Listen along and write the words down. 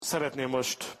Szeretném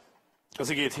most az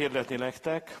igét hirdetni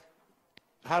nektek.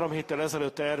 3 héttel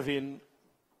ezelőtt Ervin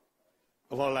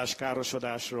a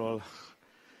valláskárosodásról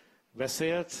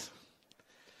beszélt,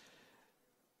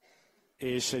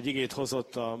 és egy igét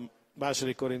hozott a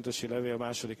 2. Korintusi levél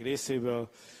 2. részéből.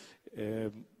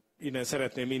 Innen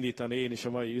szeretném indítani én is a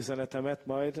mai üzenetemet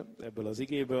majd ebből az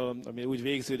igéből, ami úgy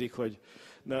végződik, hogy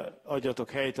ne adjatok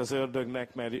helyt az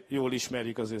ördögnek, mert jól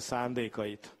ismerjük az ő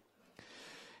szándékait.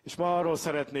 És ma arról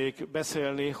szeretnék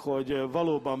beszélni, hogy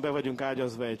valóban be vagyunk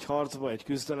ágyazva egy harcba, egy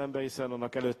küzdelembe, hiszen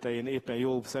annak előtte én éppen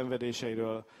Jobb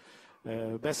szenvedéseiről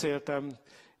beszéltem,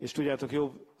 és tudjátok,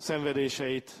 Jobb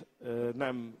szenvedéseit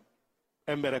nem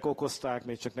emberek okozták,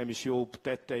 még csak nem is Jobb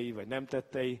tettei vagy nem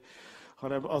tettei,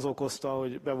 hanem az okozta,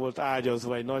 hogy be volt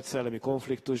ágyazva egy nagy szellemi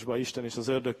konfliktusba, Isten és az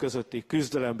ördög közötti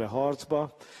küzdelembe,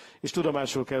 harcba, és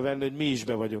tudomásul kell venni, hogy mi is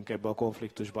be vagyunk ebbe a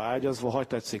konfliktusba ágyazva, ha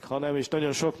tetszik, ha nem, és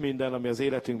nagyon sok minden, ami az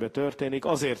életünkben történik,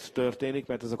 azért történik,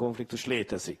 mert ez a konfliktus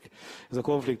létezik. Ez a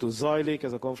konfliktus zajlik,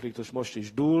 ez a konfliktus most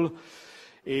is dúl,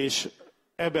 és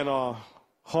ebben a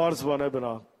harcban, ebben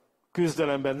a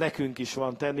küzdelemben nekünk is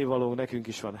van tennivalónk, nekünk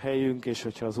is van helyünk, és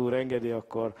hogyha az Úr engedi,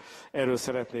 akkor erről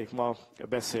szeretnék ma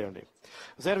beszélni.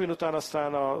 Az Ervin után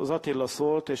aztán az Attila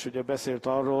szólt, és ugye beszélt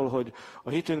arról, hogy a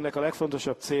hitünknek a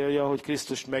legfontosabb célja, hogy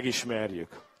Krisztust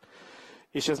megismerjük.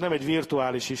 És ez nem egy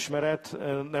virtuális ismeret,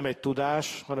 nem egy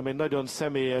tudás, hanem egy nagyon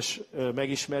személyes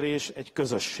megismerés, egy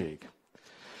közösség.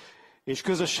 És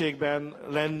közösségben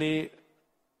lenni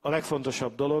a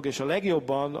legfontosabb dolog, és a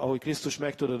legjobban, ahogy Krisztus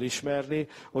meg tudod ismerni,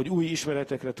 hogy új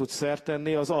ismeretekre tudsz szert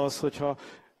tenni, az az, hogyha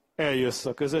eljössz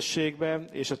a közösségbe,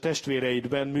 és a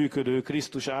testvéreidben működő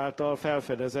Krisztus által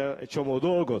felfedezel egy csomó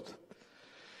dolgot.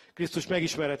 Krisztus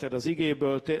megismereted az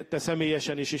igéből, te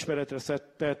személyesen is ismeretre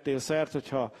tettél szert,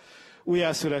 hogyha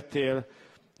újjászülettél,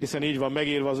 hiszen így van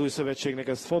megírva az új szövetségnek,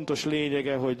 ez fontos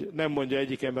lényege, hogy nem mondja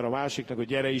egyik ember a másiknak, hogy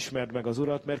gyere, ismerd meg az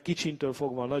Urat, mert kicsintől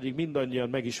fogva nagyig mindannyian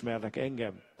megismernek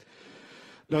engem.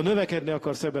 De ha növekedni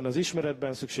akarsz ebben az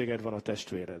ismeretben, szükséged van a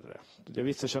testvéredre. Ugye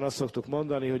viccesen azt szoktuk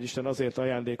mondani, hogy Isten azért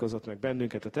ajándékozott meg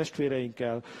bennünket a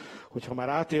testvéreinkkel, hogy ha már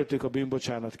átéltük a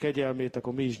bűnbocsánat kegyelmét,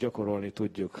 akkor mi is gyakorolni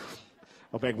tudjuk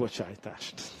a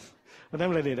megbocsájtást. Ha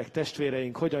nem lennének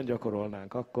testvéreink, hogyan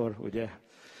gyakorolnánk akkor, ugye?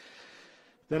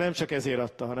 De nem csak ezért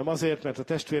adta, hanem azért, mert a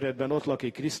testvéredben ott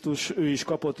lakik Krisztus, ő is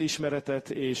kapott ismeretet,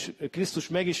 és Krisztus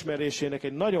megismerésének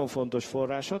egy nagyon fontos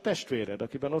forrása a testvéred,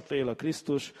 akiben ott él a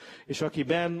Krisztus, és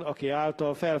aki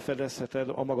által felfedezheted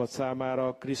a magad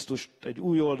számára Krisztust egy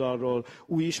új oldalról,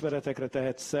 új ismeretekre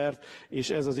tehetsz szert, és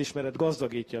ez az ismeret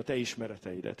gazdagítja a te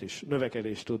ismereteidet is,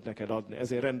 növekedést tud neked adni.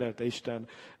 Ezért rendelte Isten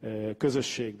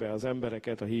közösségbe az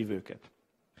embereket, a hívőket.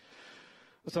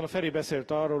 Aztán a Feri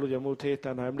beszélt arról, ugye múlt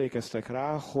héten, ha emlékeztek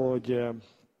rá, hogy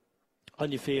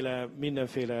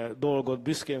mindenféle dolgot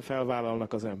büszkén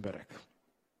felvállalnak az emberek.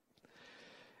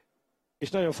 És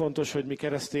nagyon fontos, hogy mi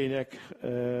keresztények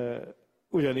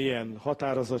ugyanilyen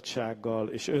határozottsággal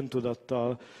és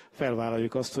öntudattal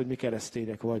felvállaljuk azt, hogy mi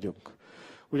keresztények vagyunk.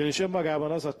 Ugyanis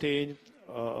önmagában az a tény,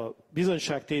 a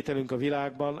bizonyságtételünk a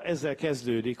világban ezzel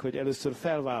kezdődik, hogy először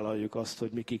felvállaljuk azt,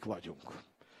 hogy mi kik vagyunk.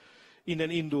 Innen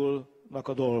indulnak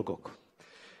a dolgok.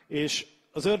 És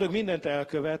az ördög mindent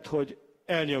elkövet, hogy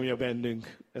elnyomja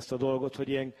bennünk ezt a dolgot, hogy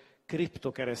ilyen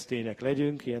kriptokeresztények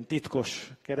legyünk, ilyen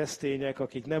titkos keresztények,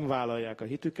 akik nem vállalják a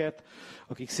hitüket,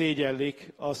 akik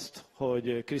szégyellik azt,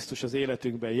 hogy Krisztus az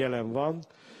életünkben jelen van.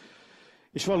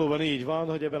 És valóban így van,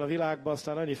 hogy ebben a világban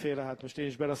aztán annyiféle, hát most én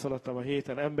is beleszaladtam a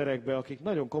héten emberekbe, akik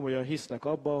nagyon komolyan hisznek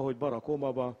abba, hogy Barack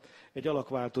Obama egy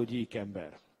alakváltó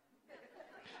gyíkember.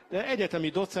 De egyetemi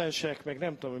docensek, meg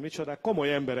nem tudom, hogy micsodák,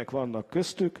 komoly emberek vannak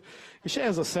köztük, és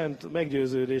ez a szent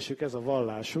meggyőződésük, ez a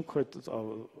vallásuk, hogy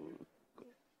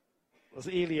az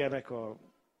alienek,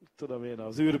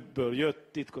 az űrből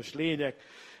jött titkos lények,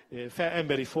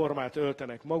 emberi formát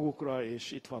öltenek magukra,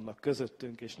 és itt vannak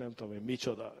közöttünk, és nem tudom, hogy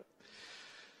micsoda.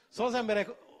 Szóval az emberek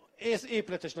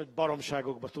épületes nagy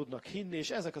baromságokba tudnak hinni, és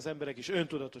ezek az emberek is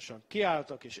öntudatosan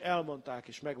kiálltak, és elmondták,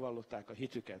 és megvallották a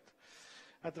hitüket.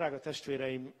 Hát drága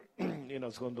testvéreim, én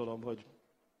azt gondolom, hogy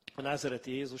a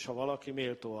názereti Jézus, ha valaki,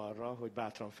 méltó arra, hogy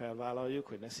bátran felvállaljuk,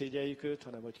 hogy ne szégyeljük őt,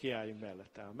 hanem hogy kiálljunk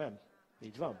mellette. Amen?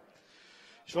 Így van.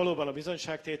 És valóban a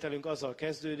bizonyságtételünk azzal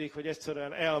kezdődik, hogy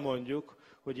egyszerűen elmondjuk,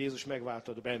 hogy Jézus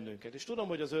megváltott bennünket. És tudom,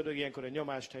 hogy az ördög ilyenkor egy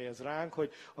nyomást helyez ránk,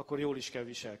 hogy akkor jól is kell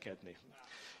viselkedni.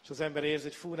 És az ember érzi,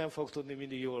 hogy fú, nem fog tudni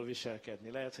mindig jól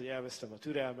viselkedni. Lehet, hogy elvesztem a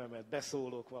türelmemet,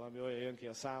 beszólok, valami olyan jön ki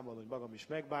a számon, hogy magam is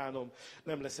megbánom,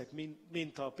 nem leszek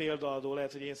mint a példaadó,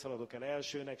 lehet, hogy én szaladok el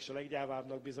elsőnek, és a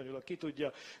leggyávábbnak bizonyulok, ki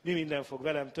tudja, mi minden fog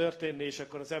velem történni, és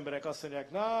akkor az emberek azt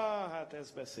mondják, na, hát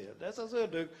ez beszél. De ez az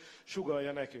ördög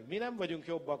sugallja nekünk. Mi nem vagyunk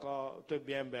jobbak a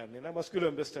többi embernél, nem? Az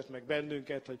különböztet meg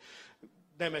bennünket, hogy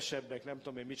nemesebbek, nem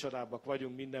tudom én micsodábbak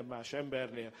vagyunk minden más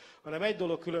embernél, hanem egy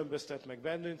dolog különböztet meg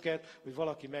bennünket, hogy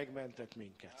valaki megmentett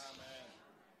minket. Amen.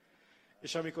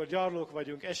 És amikor gyarlók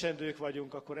vagyunk, esendők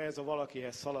vagyunk, akkor ez a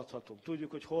valakihez szaladhatunk.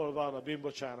 Tudjuk, hogy hol van a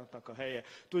bűnbocsánatnak a helye.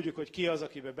 Tudjuk, hogy ki az,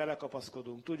 akibe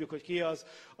belekapaszkodunk. Tudjuk, hogy ki az,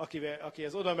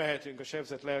 akihez oda mehetünk a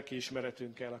sebzett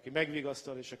lelkiismeretünkkel, aki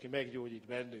megvigasztal és aki meggyógyít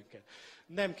bennünket.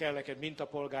 Nem kell neked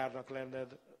mintapolgárnak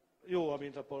lenned. Jó a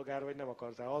mintapolgár, vagy nem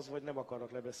akartál az, vagy nem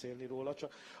akarok lebeszélni róla,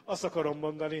 csak azt akarom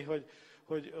mondani,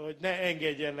 hogy ne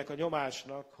engedj ennek a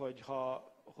nyomásnak,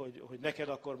 hogy neked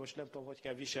akkor most nem tudom, hogy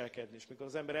kell viselkedni. És mikor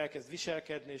az ember elkezd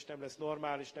viselkedni, és nem lesz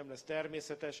normális, nem lesz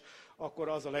természetes, akkor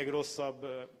az a legrosszabb,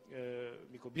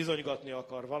 mikor bizonygatni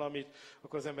akar valamit,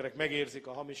 akkor az emberek megérzik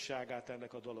a hamisságát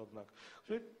ennek a dolognak.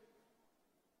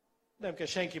 Nem kell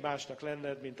senki másnak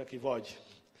lenned, mint aki vagy.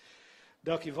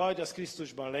 De aki vagy, az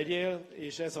Krisztusban legyél,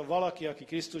 és ez a valaki, aki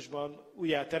Krisztusban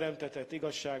újjá teremtetett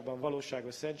igazságban,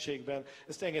 valóságos szentségben,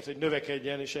 ezt enged, hogy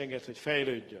növekedjen, és enged, hogy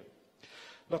fejlődjön.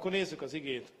 Na akkor nézzük az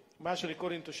igét. A 2.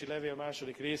 Korintusi levél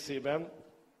 2. részében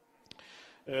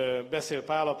beszél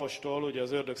Pál apostol ugye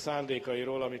az ördög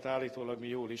szándékairól, amit állítólag mi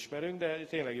jól ismerünk, de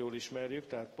tényleg jól ismerjük,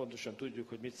 tehát pontosan tudjuk,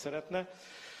 hogy mit szeretne.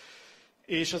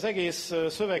 És az egész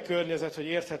szövegkörnyezet, hogy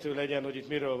érthető legyen, hogy itt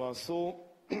miről van szó,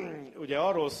 ugye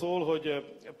arról szól,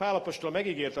 hogy Pál apostol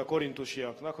megígérte a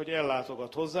korintusiaknak, hogy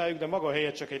ellátogat hozzájuk, de maga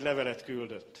helyett csak egy levelet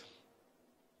küldött.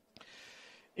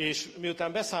 És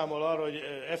miután beszámol arról, hogy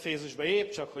Efézusban épp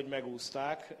csak, hogy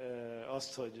megúzták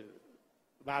azt, hogy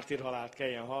mártírhalált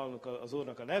kelljen halnunk az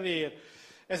Úrnak a nevéért,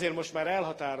 ezért most már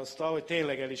elhatározta, hogy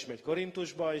tényleg el is megy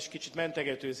Korintusba, és kicsit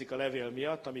mentegetőzik a levél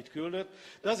miatt, amit küldött.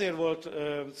 De azért volt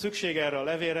szükség erre a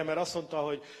levélre, mert azt mondta,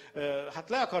 hogy hát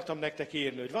le akartam nektek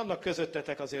írni, hogy vannak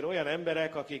közöttetek azért olyan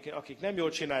emberek, akik nem jól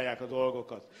csinálják a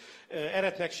dolgokat.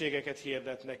 Eretnekségeket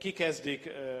hirdetnek,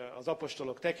 kikezdik az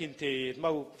apostolok tekintélyét,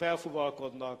 maguk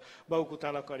felfuvalkodnak, maguk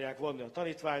után akarják vonni a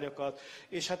tanítványokat,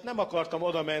 és hát nem akartam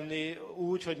oda menni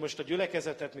úgy, hogy most a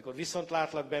gyülekezetet, mikor viszont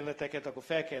látlak benneteket, akkor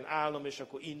fel kell állnom, és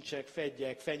akkor incsek,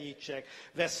 fedjek, fenyítsek,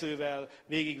 veszővel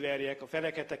végigverjek a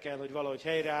feneketeken, hogy valahogy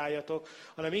helyreálljatok,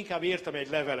 hanem inkább írtam egy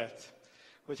levelet,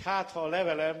 hogy hát, ha a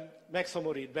levelem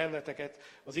megszomorít benneteket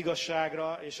az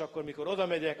igazságra, és akkor, mikor oda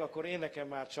megyek, akkor én nekem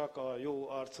már csak a jó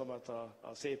arcomat,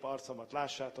 a szép arcomat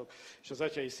lássátok, és az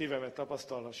atyai szívemet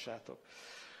tapasztalhassátok.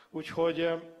 Úgyhogy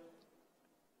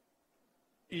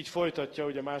így folytatja,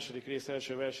 ugye a 2. rész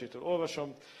első versétől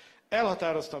olvasom.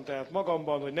 Elhatároztam tehát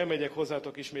magamban, hogy nem megyek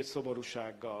hozzátok ismét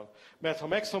szomorúsággal. Mert ha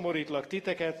megszomorítlak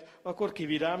titeket, akkor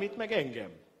kividámít meg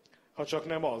engem, ha csak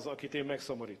nem az, akit én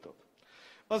megszomorítok.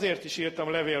 Azért is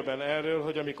írtam levélben erről,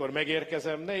 hogy amikor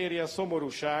megérkezem, ne érjen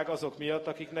szomorúság azok miatt,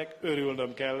 akiknek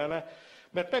örülnöm kellene,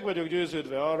 mert meg vagyok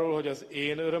győződve arról, hogy az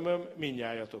én örömöm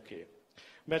mindnyájatoké.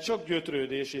 Mert sok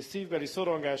gyötrődés és szívbeli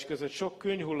szorongás között sok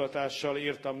könnyhullatással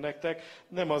írtam nektek,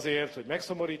 nem azért, hogy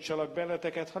megszomorítsalak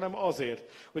benneteket, hanem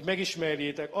azért, hogy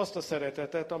megismerjétek azt a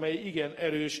szeretetet, amely igen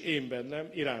erős én bennem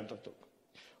irántatok.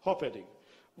 Ha pedig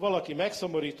valaki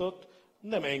megszomorított,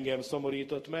 nem engem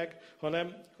szomorított meg,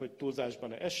 hanem, hogy túlzásban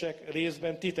ne essek,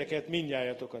 részben titeket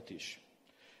mindnyájatokat is.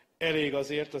 Elég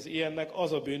azért az ilyennek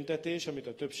az a büntetés, amit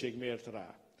a többség mért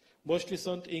rá. Most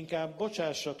viszont inkább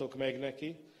bocsássatok meg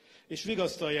neki, és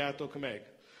vigasztaljátok meg,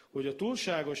 hogy a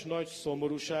túlságos nagy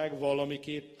szomorúság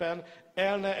valamiképpen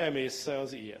el ne emészze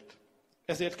az ilyet.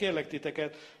 Ezért kérlek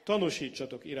titeket,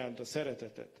 tanúsítsatok iránt a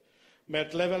szeretetet,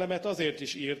 mert levelemet azért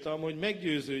is írtam, hogy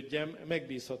meggyőződjem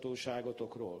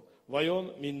megbízhatóságotokról.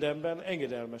 Vajon mindenben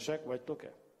engedelmesek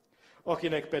vagytok-e?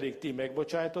 Akinek pedig ti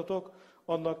megbocsájtotok,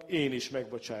 annak én is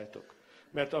megbocsájtok.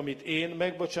 Mert amit én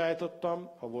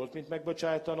megbocsájtottam, ha volt mit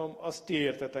megbocsájtanom, az ti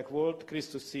értetek volt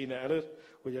Krisztus színe előtt,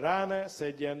 hogy rá ne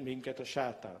szedjen minket a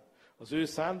sátán. Az ő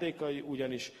szándékai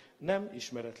ugyanis nem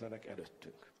ismeretlenek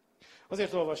előttünk.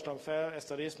 Azért olvastam fel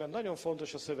ezt a részt, mert nagyon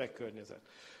fontos a szövegkörnyezet.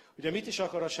 Ugye mit is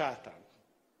akar a sátán?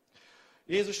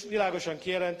 Jézus világosan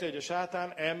kijelenti, hogy a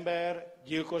sátán ember,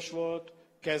 gyilkos volt,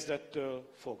 kezdettől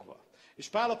fogva. És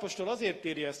Pál apostol azért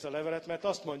írja ezt a levelet, mert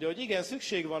azt mondja, hogy igen,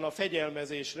 szükség van a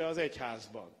fegyelmezésre az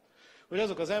egyházban. Hogy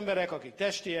azok az emberek, akik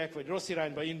testiek, vagy rossz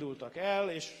irányba indultak el,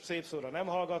 és szép szóra nem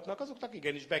hallgatnak, azoknak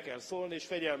igenis be kell szólni, és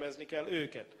fegyelmezni kell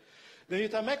őket. De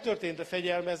miután megtörtént a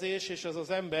fegyelmezés, és az az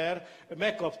ember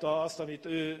megkapta azt, amit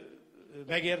ő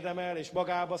megérdemel, és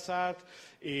magába szállt,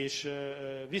 és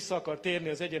vissza akar térni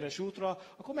az egyenes útra,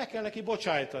 akkor meg kell neki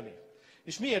bocsájtani.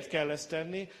 És miért kell ezt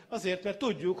tenni? Azért, mert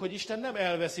tudjuk, hogy Isten nem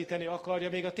elveszíteni akarja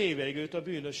még a tévejgőt, a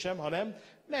bűnös sem, hanem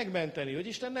megmenteni, hogy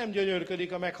Isten nem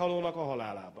gyönyörködik a meghalónak a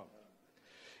halálába.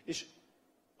 És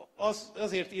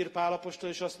azért ír Pál apostol,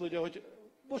 és azt mondja, hogy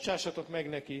bocsássatok meg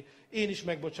neki, én is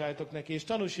megbocsájtok neki, és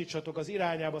tanúsítsatok az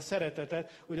irányába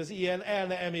szeretetet, hogy az ilyen el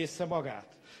ne emészze magát.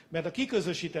 Mert a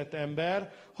kiközösített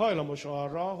ember hajlamos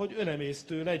arra, hogy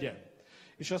önemésztő legyen.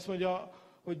 És azt mondja,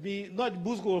 hogy mi nagy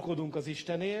buzgolkodunk az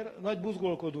Istenért, nagy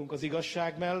buzgolkodunk az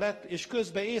igazság mellett, és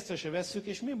közben észre se vesszük,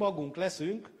 és mi magunk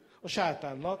leszünk a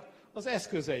sátánnak az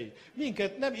eszközei.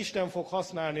 Minket nem Isten fog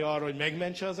használni arra, hogy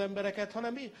megmentse az embereket,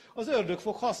 hanem az ördög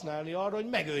fog használni arra, hogy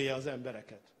megölje az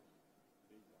embereket.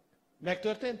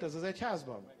 Megtörtént ez az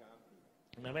egyházban?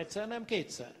 Nem egyszer, nem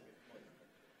kétszer.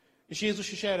 És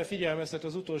Jézus is erre figyelmeztet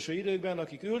az utolsó időkben,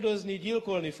 akik üldözni,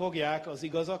 gyilkolni fogják az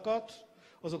igazakat,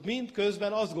 azok mind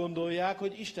közben azt gondolják,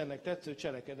 hogy Istennek tetsző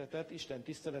cselekedetet, Isten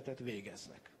tiszteletet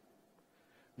végeznek.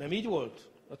 Nem így volt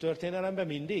a történelemben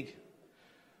mindig?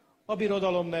 A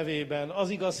birodalom nevében, az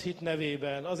igaz hit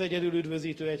nevében, az egyedül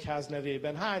üdvözítő egyház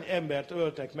nevében hány embert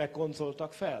öltek meg,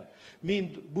 koncoltak fel?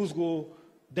 Mind buzgó,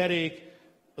 derék,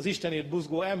 az Istenért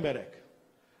buzgó emberek.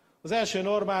 Az első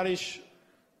normális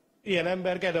ilyen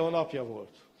ember Gedeon apja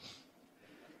volt.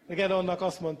 Gedeonnak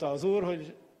azt mondta az Úr,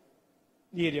 hogy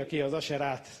nyírja ki az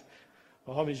aserát,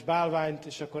 a hamis bálványt,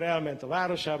 és akkor elment a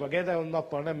városába. Gedeon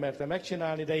nappal nem merte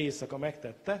megcsinálni, de éjszaka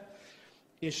megtette,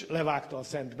 és levágta a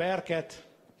szent berket,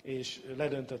 és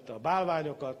ledöntötte a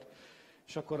bálványokat,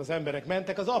 és akkor az emberek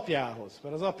mentek az apjához,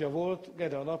 mert az apja volt,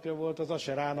 Gedeon apja volt az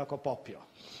aserának a papja.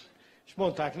 És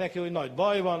mondták neki, hogy nagy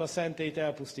baj van, a szentélyt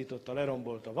elpusztította,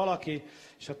 lerombolta valaki,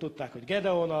 és hát tudták, hogy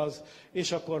Gedeon az,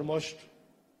 és akkor most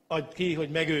adj ki, hogy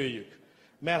megöljük.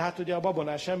 Mert hát ugye a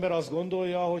babonás ember azt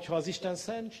gondolja, hogy ha az Isten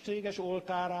szentséges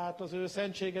oltárát, az ő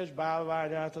szentséges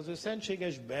bálványát, az ő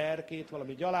szentséges berkét,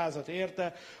 valami gyalázat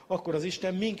érte, akkor az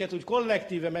Isten minket úgy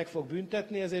kollektíve meg fog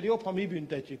büntetni, ezért jobb, ha mi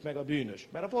büntetjük meg a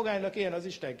bűnöst. Mert a pogánynak ilyen az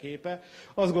Isten képe,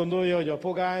 azt gondolja, hogy a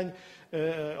pogány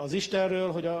az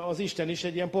Istenről, hogy az Isten is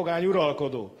egy ilyen pogány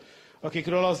uralkodó,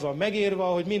 akikről az van megírva,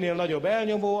 hogy minél nagyobb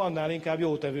elnyomó, annál inkább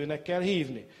jótevőnek kell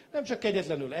hívni. Nem csak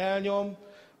kegyetlenül elnyom,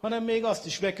 hanem még azt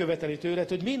is beköveteli tőled,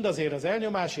 hogy mindazért az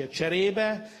elnyomásért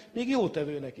cserébe még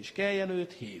jótevőnek is kelljen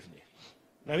őt hívni.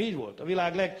 Nem így volt? A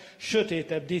világ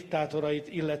legsötétebb diktátorait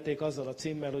illették azzal a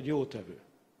címmel, hogy jótevő.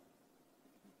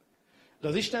 De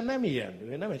az Isten nem ilyen,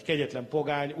 ő nem egy kegyetlen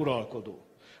pogány uralkodó.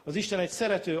 Az Isten egy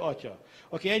szerető atya,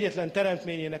 aki egyetlen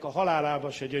teremtményének a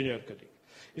halálába se gyönyörködik.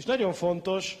 És nagyon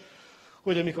fontos,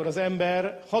 hogy amikor az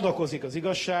ember hadakozik az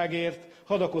igazságért,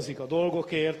 hadakozik a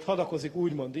dolgokért, hadakozik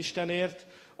úgymond Istenért,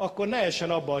 akkor ne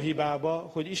essen abba a hibába,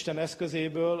 hogy Isten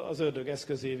eszközéből az ördög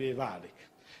eszközévé válik.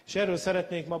 És erről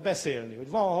szeretnék ma beszélni, hogy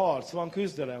van harc, van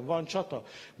küzdelem, van csata,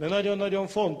 de nagyon-nagyon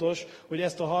fontos, hogy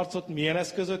ezt a harcot milyen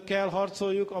eszközökkel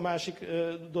harcoljuk, a másik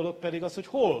dolog pedig az, hogy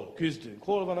hol küzdünk,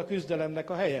 hol van a küzdelemnek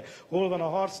a helye, hol van a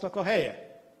harcnak a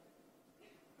helye.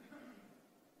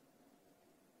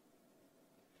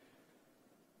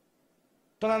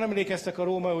 Talán emlékeztek a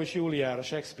Rómeó és Júliára,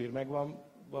 Shakespeare megvan,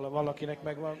 van akinek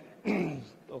megvan.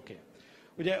 Oké.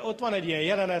 Ugye ott van egy ilyen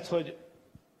jelenet, hogy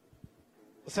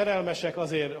a szerelmesek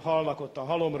azért halnak ott a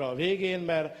halomra a végén,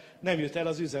 mert nem jut el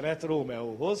az üzenet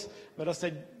Rómeóhoz, mert azt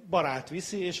egy barát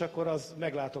viszi, és akkor az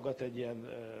meglátogat egy ilyen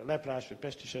leprás, vagy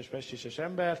pestises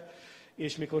embert,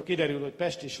 és mikor kiderül, hogy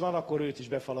pestis van, akkor őt is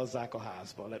befalazzák a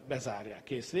házba, bezárják,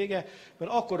 kész vége.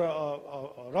 Mert akkor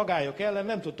a ragályok ellen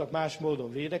nem tudtak más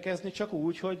módon védekezni, csak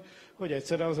úgy, hogy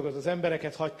egyszerűen azokat az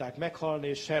embereket hagyták meghalni,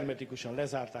 és hermetikusan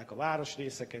lezárták a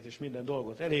városrészeket, és minden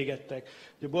dolgot elégettek.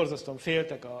 Ugye borzasztóan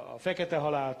féltek a fekete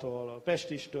haláltól, a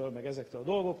pestistől, meg ezektől a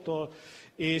dolgoktól,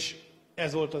 és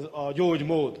ez volt a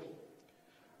gyógymód.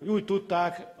 Úgy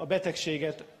tudták a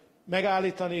betegséget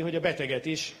megállítani, hogy a beteget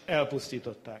is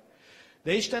elpusztították.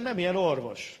 De Isten nem ilyen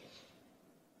orvos.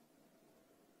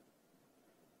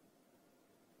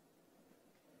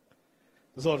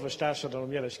 Az orvos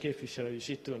társadalom jeles képviselői is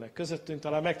itt ülnek közöttünk,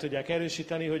 talán meg tudják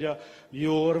erősíteni, hogy a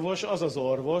jó orvos az az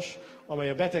orvos, amely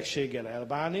a betegséggel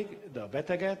elbánik, de a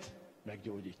beteget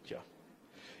meggyógyítja.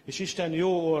 És Isten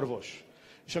jó orvos.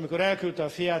 És amikor elküldte a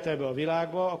fiát ebbe a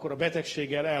világba, akkor a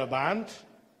betegséggel elbánt,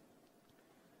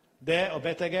 de a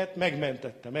beteget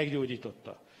megmentette,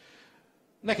 meggyógyította.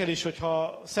 Neked is,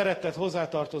 hogyha szeretted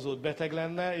hozzátartozód beteg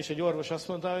lenne, és egy orvos azt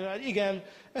mondta, hogy igen,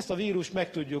 ezt a vírust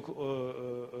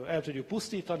el tudjuk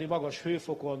pusztítani, magas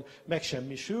hőfokon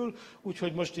megsemmisül,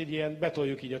 úgyhogy most így ilyen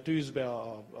betoljuk így a tűzbe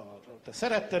a te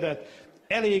szerettedet,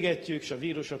 elégetjük, és a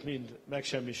vírusok mind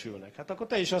megsemmisülnek. Hát akkor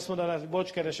te is azt mondanád, hogy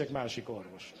bocs, keresek másik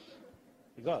orvost.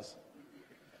 Igaz?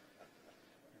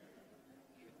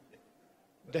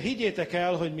 De higgyétek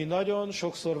el, hogy mi nagyon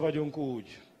sokszor vagyunk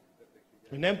úgy,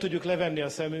 hogy nem tudjuk levenni a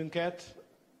szemünket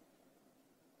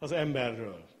az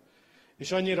emberről.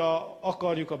 És annyira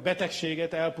akarjuk a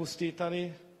betegséget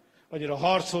elpusztítani, annyira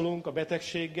harcolunk a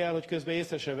betegséggel, hogy közben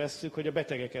észre se vesszük, hogy a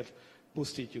betegeket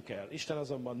pusztítjuk el. Isten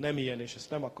azonban nem ilyen, és ezt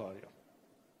nem akarja.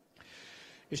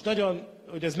 És nagyon,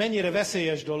 hogy ez mennyire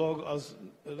veszélyes dolog, az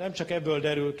nem csak ebből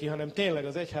derül ki, hanem tényleg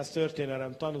az egyház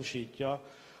történelem tanúsítja,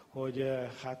 hogy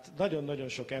hát nagyon-nagyon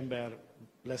sok ember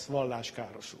lesz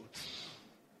valláskárosult.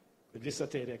 Hogy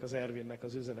visszatérjek az Ervinnek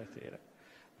az üzenetére,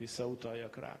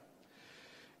 visszautaljak rá.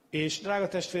 És drága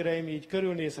testvéreim, így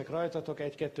körülnézek rajtatok,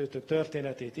 egy-kettőtök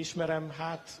történetét ismerem,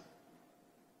 hát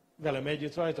velem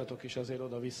együtt rajtatok is azért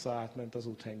oda-vissza átment az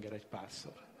úthenger egy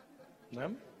párszor.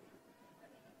 Nem?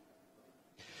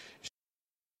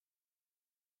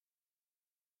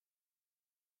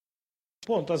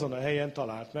 Pont azon a helyen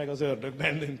talált meg az ördög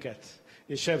bennünket,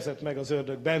 és sebzett meg az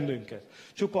ördög bennünket.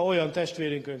 Csupa olyan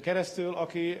testvérünkön keresztül,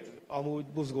 aki amúgy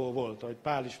buzgó volt, ahogy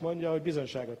Pál is mondja, hogy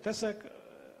bizonyságot teszek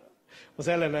az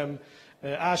ellenem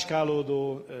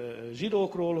áskálódó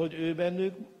zsidókról, hogy ő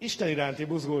bennük Isten iránti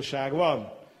buzgóság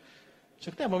van.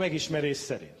 Csak nem a megismerés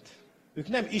szerint. Ők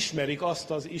nem ismerik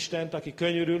azt az Istent, aki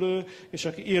könyörülő, és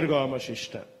aki irgalmas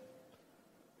Isten.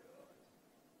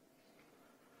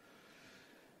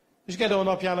 És Gedeon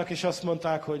apjának is azt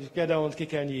mondták, hogy Gedeont ki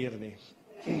kell nyírni.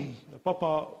 A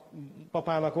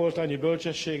papának volt annyi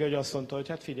bölcsessége, hogy azt mondta, hogy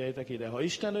hát figyeljetek ide, ha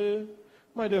Isten ő,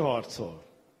 majd ő harcol.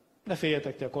 Ne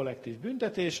féljetek ti a kollektív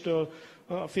büntetéstől,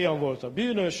 a fiam volt a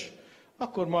bűnös,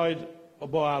 akkor majd a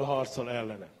Baál harcol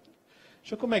ellene.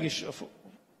 És akkor meg is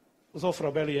az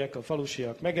Ofra beliek, a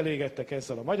falusiak megelégettek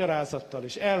ezzel a magyarázattal,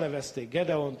 és elnevezték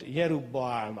Gedeont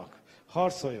Jerub-Baálnak.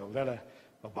 Harcoljon vele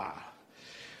a Baál.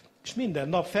 És minden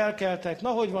nap felkeltek, na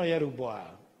hogy van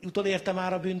Jerub-Baál? Utolérte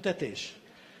már a büntetés?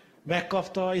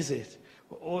 Megkapta az izét?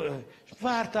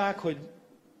 Várták, hogy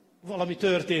valami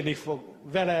történik fog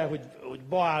vele, hogy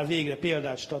Baál végre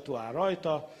példát statuál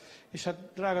rajta, és hát,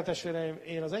 drága testvéreim,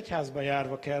 én az egyházban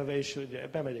járva kelve is, hogy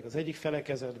bemegyek az egyik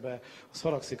felekezetbe, az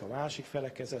haragszik a másik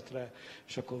felekezetre,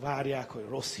 és akkor várják, hogy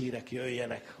rossz hírek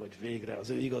jöjjenek, hogy végre az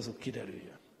ő igazuk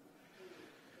kiderüljön.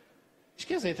 És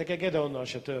képzeljétek el, Gedeonnal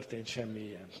se történt semmi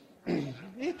ilyen.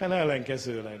 Éppen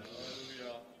ellenkezőleg.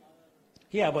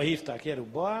 Hiába hívták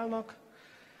Jerub-Baálnak,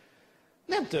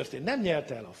 nem történt, nem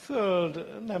nyerte el a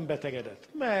föld, nem betegedett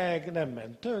meg, nem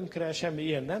ment tönkre, semmi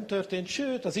ilyen nem történt,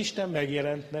 sőt, az Isten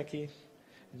megjelent neki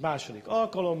egy második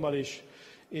alkalommal is,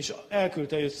 és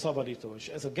elküldte őt szabadító. És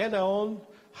ez a Gedeon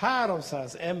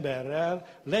 300 emberrel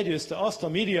legyőzte azt a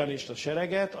midianista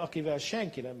sereget, akivel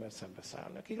senki nem mert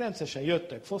szembeszállni. Akik rendszeresen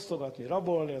jöttek fosztogatni,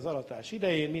 rabolni az aratás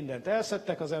idején, mindent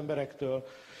elszedtek az emberektől,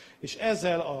 és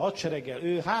ezzel a hadsereggel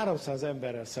ő 300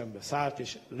 emberrel szembe szállt,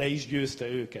 és le is győzte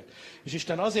őket. És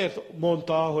Isten azért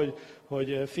mondta,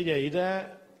 hogy figyelj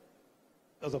ide,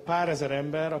 az a pár ezer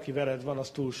ember, aki veled van, az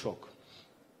túl sok.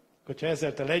 Hogyha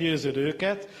ezzel te legyőzöd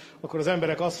őket, akkor az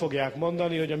emberek azt fogják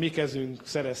mondani, hogy a mi kezünk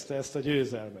szerezte ezt a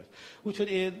győzelmet.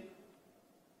 Úgyhogy én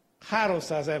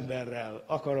 300 emberrel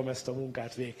akarom ezt a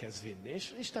munkát véghez vinni.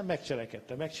 És Isten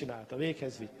megcselekedte, megcsinálta,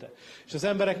 véghez vitte. És az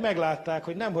emberek meglátták,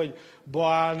 hogy nem, hogy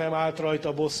Baál nem állt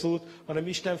rajta bosszút, hanem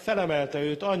Isten felemelte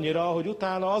őt annyira, hogy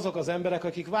utána azok az emberek,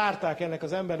 akik várták ennek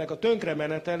az embernek a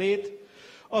tönkremenetelét,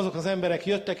 azok az emberek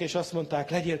jöttek és azt mondták,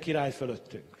 legyél király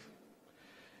fölöttünk.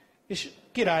 És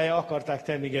királlyá akarták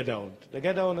tenni Gedeont. De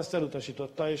Gedeon ezt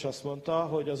elutasította, és azt mondta,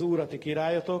 hogy az Úr a ti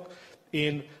királyotok,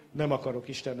 én nem akarok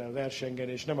Istennel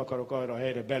versengeni, és nem akarok arra a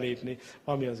helyre belépni,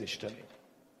 ami az Isteni.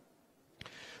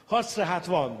 Harc tehát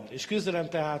van, és küzdelem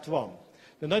tehát van.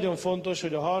 De nagyon fontos,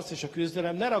 hogy a harc és a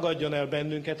küzdelem ne ragadjon el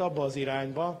bennünket abba az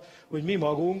irányba, hogy mi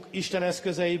magunk Isten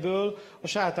eszközeiből a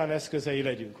sátán eszközei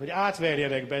legyünk. Hogy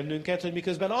átverjenek bennünket, hogy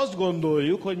miközben azt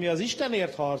gondoljuk, hogy mi az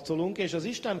Istenért harcolunk, és az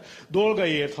Isten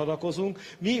dolgaiért hadakozunk,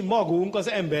 mi magunk az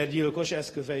embergyilkos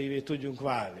eszközeivé tudjunk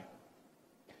válni.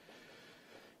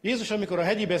 Jézus, amikor a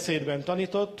hegyi beszédben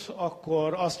tanított,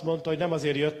 akkor azt mondta, hogy nem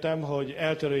azért jöttem, hogy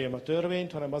eltöröljem a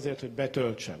törvényt, hanem azért, hogy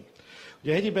betöltsem.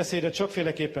 Ugye a hegyi beszédet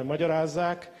sokféleképpen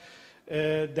magyarázzák,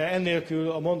 de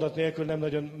ennélkül, a mondat nélkül nem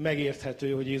nagyon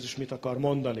megérthető, hogy Jézus mit akar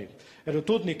mondani. Erről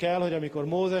tudni kell, hogy amikor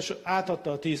Mózes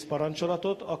átadta a 10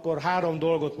 parancsolatot, akkor 3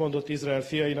 dolgot mondott Izrael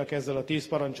fiainak ezzel a 10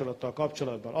 parancsolattal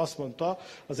kapcsolatban. Azt mondta,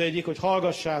 az egyik, hogy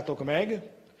hallgassátok meg,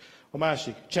 a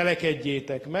másik,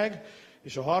 cselekedjétek meg,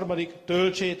 és a harmadik,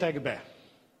 töltsétek be.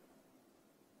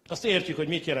 Azt értjük, hogy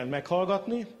mit jelent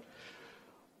meghallgatni.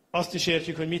 Azt is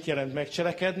értjük, hogy mit jelent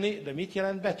megcselekedni, de mit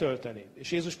jelent betölteni.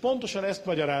 És Jézus pontosan ezt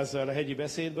magyarázza el a hegyi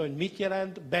beszédben, hogy mit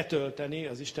jelent betölteni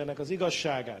az Istennek az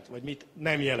igazságát, vagy mit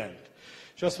nem jelent.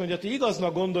 És azt mondja, ti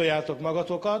igaznak gondoljátok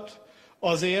magatokat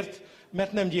azért,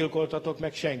 mert nem gyilkoltatok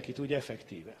meg senkit, úgy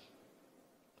effektíve.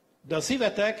 De a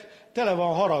szívetek tele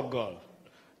van haraggal,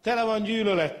 tele van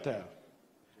gyűlölettel.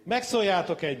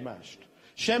 Megszóljátok egymást.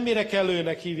 Semmire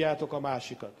kellőnek hívjátok a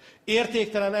másikat.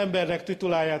 Értéktelen embernek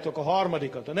tituláljátok a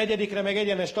harmadikat. A negyedikre meg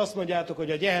egyenest azt mondjátok,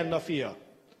 hogy a Gehenna fia.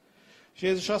 És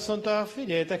Jézus azt mondta,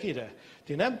 figyeljetek ide,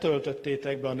 ti nem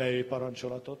töltöttétek be a ne ölj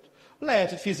parancsolatot. Lehet,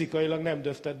 hogy fizikailag nem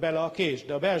döfted bele a kést,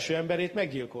 de a belső emberét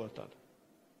meggyilkoltad.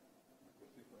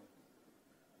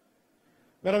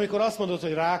 Mert amikor azt mondod,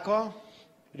 hogy ráka,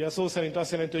 ugye a szó szerint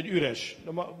azt jelenti, hogy üres.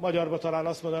 A magyarban talán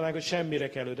azt mondanánk, hogy semmire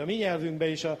kellő. De a mi nyelvünkben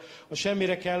is a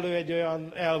semmire kellő egy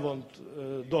olyan elvont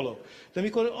dolog. De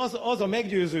amikor az a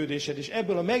meggyőződésed, és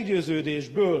ebből a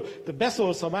meggyőződésből te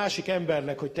beszólsz a másik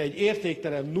embernek, hogy te egy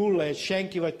értéktelen nulla, egy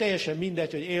senki, vagy teljesen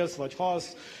mindegy, hogy élsz vagy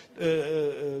halsz,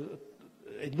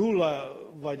 egy nulla,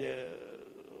 vagy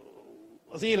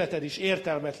az életed is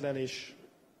értelmetlen, és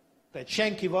te egy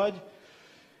senki vagy,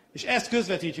 és ezt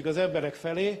közvetítjük az emberek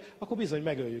felé, akkor bizony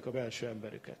megöljük a belső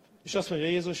emberüket. És azt mondja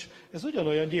Jézus, ez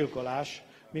ugyanolyan gyilkolás,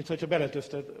 mint hogyha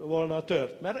beletözted volna a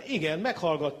tört. Mert igen,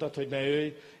 meghallgattad, hogy ne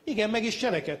ölj, igen, meg is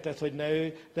cselekedted, hogy ne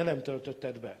ölj, de nem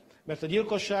töltötted be. Mert a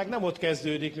gyilkosság nem ott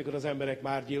kezdődik, mikor az emberek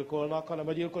már gyilkolnak, hanem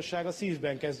a gyilkosság a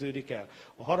szívben kezdődik el.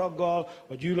 A haraggal,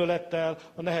 a gyűlölettel,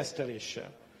 a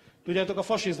nehezteléssel. Tudjátok, a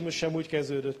fasizmus sem úgy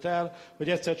kezdődött el, hogy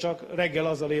egyszer csak reggel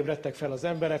azzal ébredtek fel az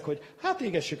emberek, hogy hát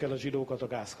égessük el a zsidókat a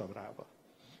gázkamrába.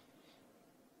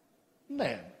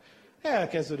 Nem.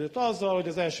 Elkezdődött azzal, hogy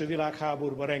az első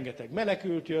világháborúban rengeteg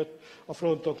menekült jött, a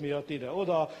frontok miatt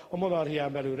ide-oda, a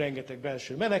monarchián belül rengeteg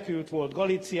belső menekült volt,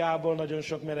 Galíciából nagyon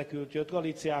sok menekült jött,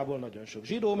 Galíciából nagyon sok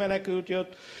zsidó menekült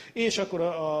jött, és akkor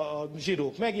a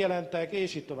zsidók megjelentek,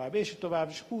 és itt tovább, és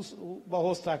 20-ba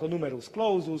hozták a numerus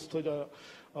clausus-t, hogy a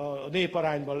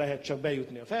néparányban lehet csak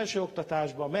bejutni a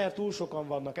felsőoktatásba, mert túl sokan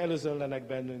vannak, előzönlenek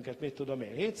bennünket, mit tudom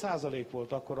én, 7%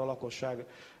 volt akkor a lakosság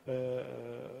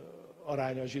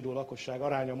aránya, a zsidó lakosság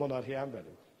aránya a monarchián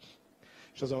belül,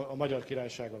 és az a Magyar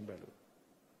Királyságon belül.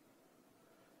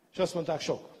 És azt mondták,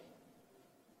 sok.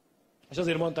 És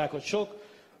azért mondták, hogy sok,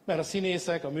 mert a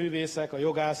színészek, a művészek, a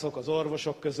jogászok, az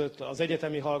orvosok között, az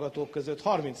egyetemi hallgatók között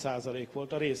 30%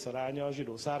 volt a részaránya a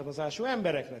zsidó származású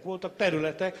embereknek. Voltak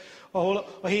területek, ahol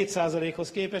a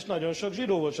 7%-hoz képest nagyon sok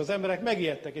zsidó volt, és az emberek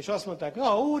megijedtek, és azt mondták,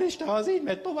 úristen, ha az így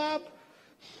megy tovább,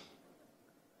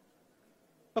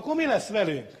 akkor mi lesz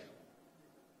velünk?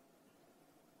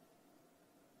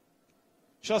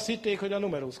 És azt hitték, hogy a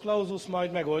numerus clausus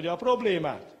majd megoldja a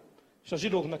problémát. És a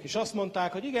zsidóknak is azt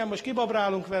mondták, hogy igen, most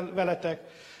kibabrálunk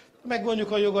veletek,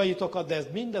 megvonjuk a jogaitokat, de ez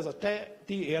mindez a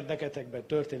ti érdeketekben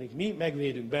történik. Mi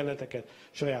megvédünk benneteket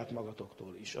saját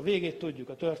magatoktól is. A végét tudjuk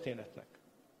a történetnek.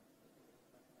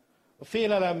 A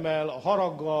félelemmel, a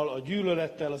haraggal, a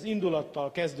gyűlölettel, az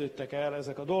indulattal kezdődtek el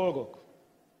ezek a dolgok.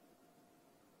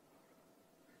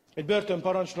 Egy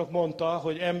börtönparancsnok mondta,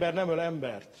 hogy ember nem öl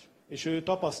embert. És ő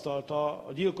tapasztalta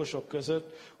a gyilkosok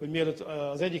között, hogy mielőtt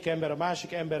az egyik ember a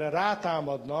másik emberre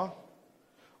rátámadna,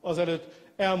 azelőtt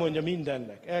elmondja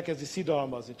mindennek, elkezdi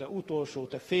szidalmazni, te utolsó,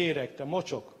 te féreg, te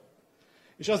mocsok.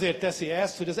 És azért teszi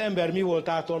ezt, hogy az ember mi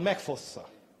voltától megfossza.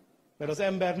 Mert az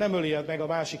ember nem öli meg a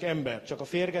másik embert, csak a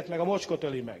férget meg a mocskot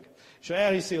öli meg. És ha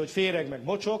elhiszi, hogy féreg meg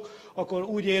mocsok, akkor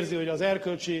úgy érzi, hogy az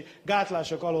erkölcsi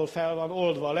gátlások alól fel van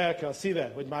oldva a lelke, a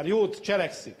szíve, hogy már jót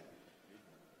cselekszik.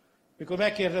 Mikor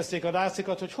megkérdezték a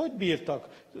nácikat, hogy bírtak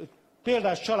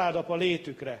példás családapa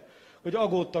létükre, hogy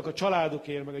aggódtak a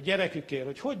családukért, meg a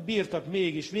gyerekükért, hogy bírtak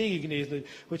mégis végignézni,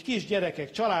 hogy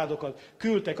kisgyerekek, családokat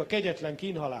küldtek a kegyetlen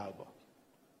kínhalálba.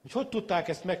 Hogy tudták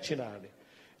ezt megcsinálni.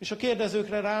 És a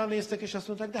kérdezőkre ránéztek, és azt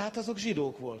mondták, de hát azok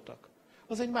zsidók voltak.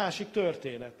 Az egy másik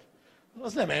történet.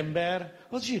 Az nem ember,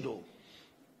 az zsidó.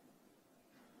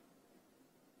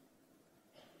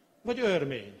 Vagy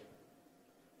örmény.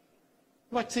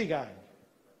 Vagy cigány.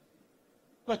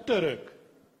 Vagy török.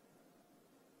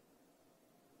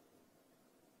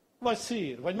 Vagy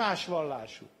szír, vagy más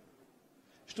vallású.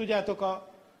 És tudjátok,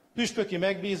 a püspöki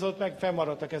megbízott, meg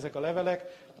fennmaradtak ezek a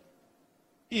levelek,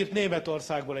 írt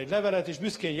Németországból egy levelet, és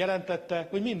büszkén jelentette,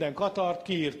 hogy minden katart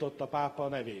kiírtott a pápa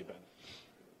nevében.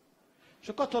 És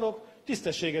a katarok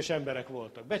tisztességes emberek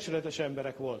voltak, becsületes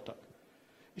emberek voltak.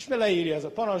 És leírja ez a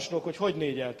parancsnok, hogy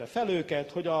négyelte fel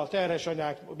őket, hogy a terhes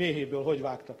anyák méhéből hogy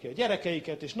vágtak ki a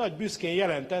gyerekeiket, és nagy büszkén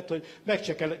jelentett, hogy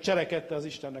megcselekedte az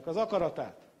Istennek az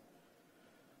akaratát.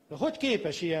 De hogy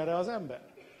képes ilyenre az ember?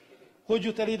 Hogy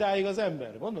jut el idáig az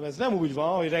ember? Mondom, ez nem úgy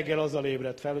van, hogy reggel azzal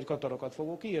ébredt fel, hogy katarokat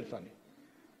fogok írtani.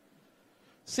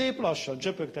 Szép lassan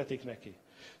csöpögtetik neki.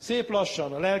 Szép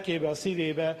lassan a lelkébe, a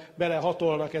szívébe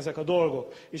belehatolnak ezek a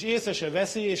dolgok. És észre se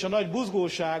veszi, és a nagy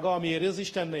buzgósága, amiért az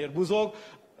Istennél buzog,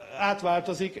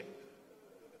 átváltozik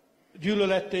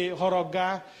gyűlöletté,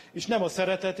 haraggá, és nem a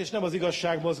szeretet, és nem az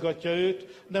igazság mozgatja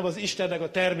őt, nem az Istennek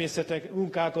a természete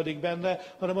munkálkodik benne,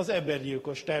 hanem az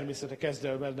embergyilkos természete kezd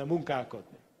el benne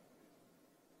munkálkodni.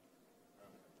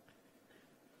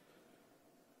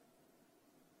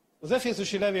 Az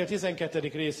Efézusi levél 12.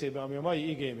 részében, ami a mai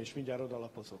igém, és mindjárt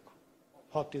odalapozok,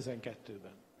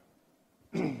 6.12-ben.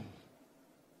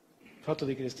 6.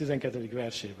 rész 12.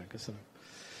 versében, köszönöm.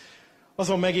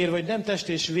 Azon megírva, hogy nem test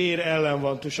és vér ellen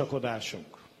van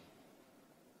tusakodásunk.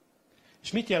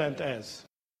 És mit jelent ez?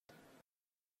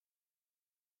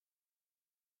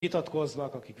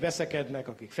 Vitatkoznak, akik veszekednek,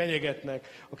 akik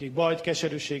fenyegetnek, akik bajt,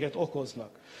 keserűséget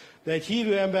okoznak. De egy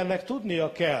hívő embernek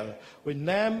tudnia kell, hogy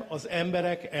nem az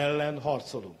emberek ellen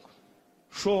harcolunk.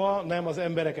 Soha nem az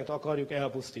embereket akarjuk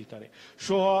elpusztítani.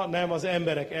 Soha nem az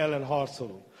emberek ellen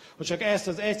harcolunk. Ha csak ezt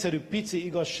az egyszerű pici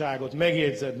igazságot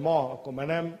megjegyzed ma, akkor már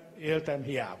nem éltem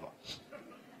hiába.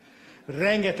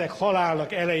 Rengeteg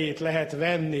halálnak elejét lehet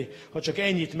venni, ha csak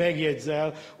ennyit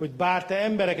megjegyzel, hogy bár te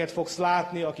embereket fogsz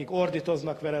látni, akik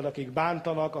ordítoznak veled, akik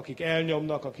bántanak, akik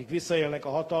elnyomnak, akik visszaélnek a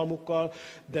hatalmukkal,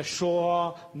 de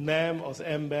soha nem az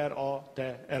ember a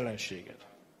te ellenséged.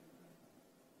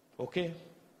 Oké?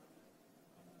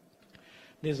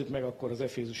 Nézzük meg akkor az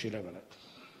Efézusi levelet.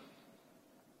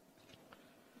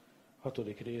 6.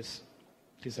 rész,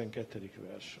 12.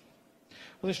 vers.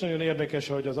 Az is nagyon érdekes,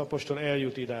 hogy az apostol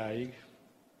eljut idáig,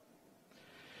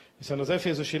 hiszen az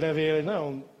Efézusi levél egy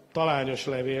nagyon talányos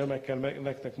levél, meg kell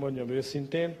nektek mondjam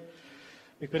őszintén,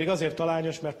 mégpedig azért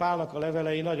talányos, mert Pálnak a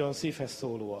levelei nagyon szívhez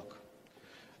szólóak.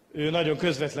 Ő nagyon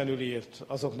közvetlenül írt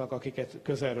azoknak, akiket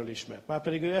közelről ismert.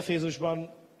 Márpedig ő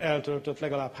Efézusban eltöltött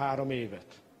legalább 3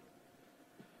 évet.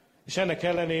 És ennek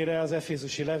ellenére az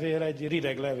Efézusi levél egy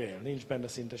rideg levél, nincs benne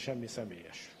szinte semmi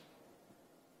személyes.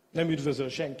 Nem üdvözöl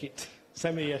senkit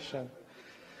személyesen,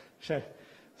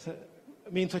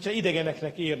 mint hogyha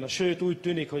idegeneknek írna. Sőt, úgy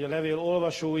tűnik, hogy a levél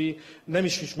olvasói nem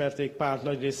is ismerték Pált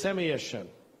nagyrészt személyesen.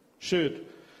 Sőt,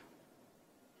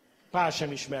 Pál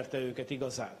sem ismerte őket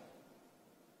igazán.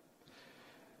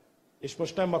 És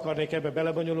most nem akarnék ebbe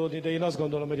belebonyolódni, de én azt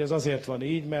gondolom, hogy ez azért van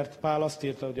így, mert Pál azt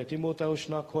írta ugye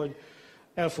Timóteusnak, hogy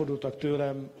elfordultak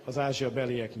tőlem az Ázsia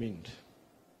beliek mind.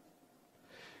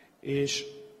 És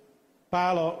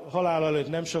Pál a halál előtt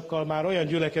nem sokkal már olyan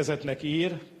gyülekezetnek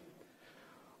ír,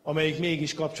 amelyik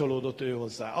mégis kapcsolódott ő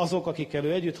hozzá. Azok, akikkel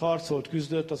ő együtt harcolt,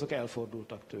 küzdött, azok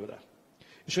elfordultak tőle.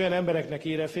 És olyan embereknek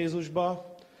ír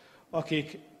Efézusba,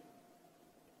 akik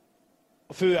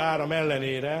a fő áram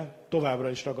ellenére továbbra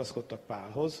is ragaszkodtak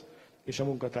Pálhoz és a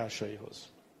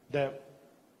munkatársaihoz. De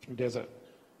ugye ez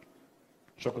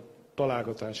csak a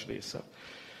találgatás része.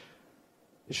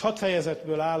 És 6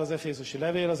 fejezetből áll az Efézusi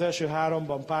levél, az első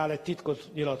 3-ban Pál egy titkot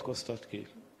nyilatkoztat ki.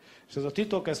 És ez a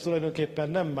titok, ez tulajdonképpen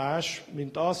nem más,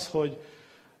 mint az, hogy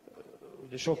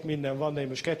ugye sok minden van, de én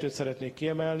most 2 szeretnék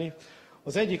kiemelni.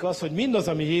 Az egyik az, hogy mindaz,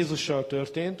 ami Jézussal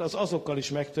történt, az azokkal is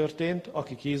megtörtént,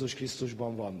 akik Jézus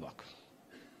Krisztusban vannak.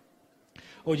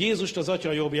 Ahogy Jézust az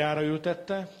Atya jobbjára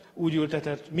ültette, úgy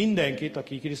ültetett mindenkit,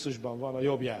 aki Krisztusban van, a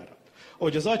jobbjára.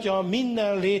 Ahogy az Atya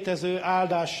minden létező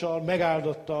áldással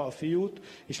megáldotta a Fiút,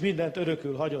 és mindent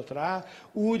örökül hagyott rá,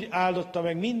 úgy áldotta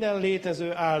meg minden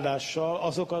létező áldással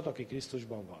azokat, akik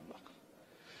Krisztusban vannak.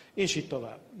 És így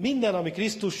tovább. Minden, ami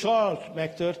Krisztussal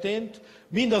megtörtént,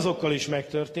 mindazokkal is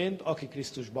megtörtént, akik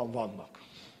Krisztusban vannak.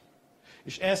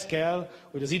 És ez kell,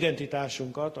 hogy az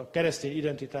identitásunkat, a keresztény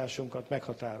identitásunkat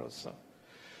meghatározza.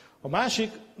 A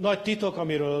másik nagy titok,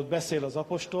 amiről ott beszél az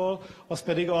apostol, az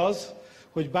pedig az,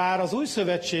 hogy bár az új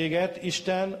szövetséget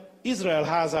Isten Izrael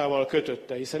házával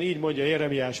kötötte, hiszen így mondja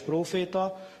Jeremiás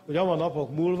próféta, hogy a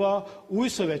napok múlva új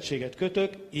szövetséget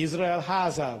kötök Izrael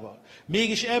házával.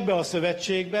 Mégis ebbe a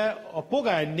szövetségbe a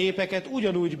pogány népeket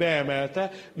ugyanúgy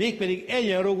beemelte, mégpedig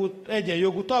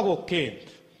egyenjogú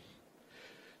tagokként.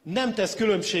 Nem tesz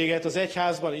különbséget az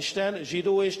egyházban Isten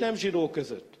zsidó és nem zsidó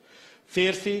között,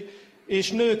 férfi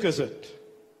és nő között,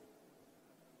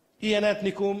 ilyen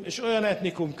etnikum és olyan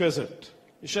etnikum között.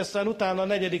 És aztán utána a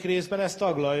 4. részben ezt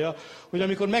taglalja, hogy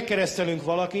amikor megkeresztelünk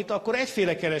valakit, akkor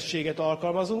egyféle keresztséget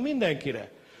alkalmazunk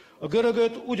mindenkire. A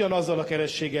görögöt ugyanazzal a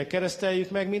keresztséggel kereszteljük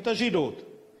meg, mint a zsidót.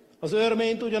 Az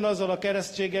örményt ugyanazzal a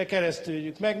keresztséggel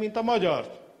kereszteljük meg, mint a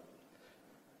magyart.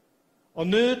 A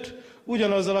nőt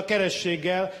ugyanazzal a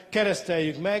keresztséggel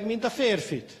kereszteljük meg, mint a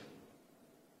férfit.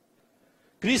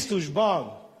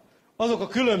 Krisztusban azok a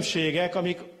különbségek,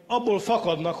 amik abból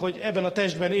fakadnak, hogy ebben a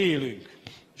testben élünk.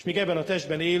 És míg ebben a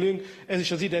testben élünk, ez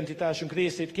is az identitásunk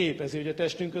részét képezi, hogy a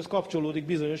testünkhöz kapcsolódik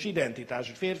bizonyos identitás,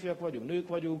 hogy férfiak vagyunk, nők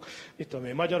vagyunk,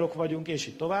 magyarok vagyunk, és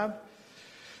így tovább.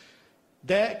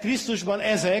 De Krisztusban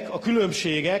ezek a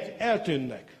különbségek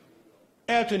eltűnnek.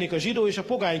 Eltűnik a zsidó és a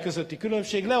pogány közötti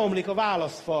különbség, leomlik a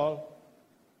válaszfal,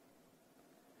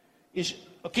 és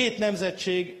a két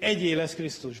nemzetség egyé lesz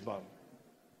Krisztusban.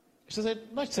 És ez egy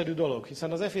nagyszerű dolog,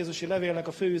 hiszen az efézusi levélnek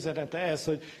a fő üzenete ez,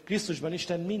 hogy Krisztusban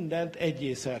Isten mindent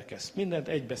egyé szerkeszt, mindent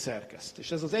egybe szerkeszt.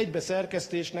 És ez az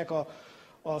egybeszerkesztésnek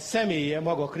a személye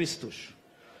maga Krisztus.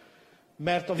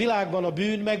 Mert a világban a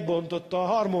bűn megbontotta a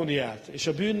harmóniát, és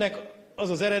a bűnnek az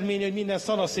az eredménye, hogy minden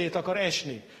szana szét akar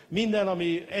esni. Minden,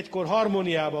 ami egykor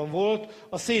harmóniában volt,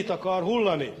 az szét akar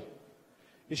hullani.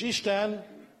 És Isten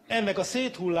ennek a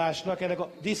széthullásnak, ennek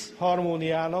a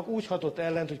diszharmóniának úgy hatott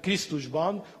ellent, hogy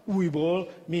Krisztusban újból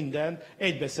mindent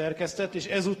egybe szerkesztett, és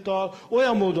ezúttal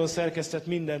olyan módon szerkesztett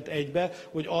mindent egybe,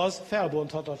 hogy az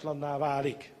felbonthatatlanná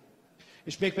válik.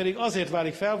 És mégpedig azért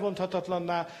válik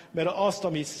felbonthatatlanná, mert azt,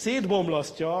 ami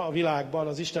szétbomlasztja a világban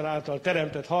az Isten által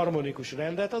teremtett harmonikus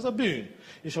rendet, az a bűn.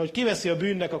 És ahogy kiveszi a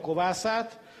bűnnek a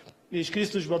kovászát, és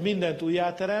Krisztusban mindent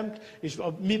újjáteremt, és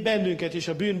mi bennünket is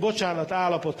a bűn bocsánat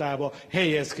állapotába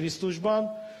helyez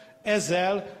Krisztusban,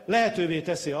 ezzel lehetővé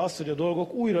teszi azt, hogy a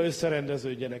dolgok újra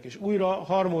összerendeződjenek, és újra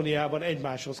harmóniában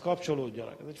egymáshoz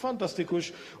kapcsolódjanak. Ez egy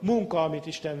fantasztikus munka, amit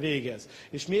Isten végez.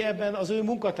 És mi ebben az ő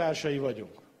munkatársai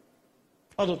vagyunk.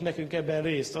 Adott nekünk ebben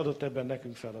részt, adott ebben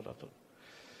nekünk feladatot.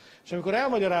 És amikor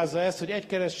elmagyarázza ezt, hogy egy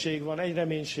keresztség van, egy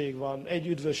reménység van, egy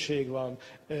üdvösség van,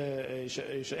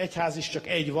 és egyház is csak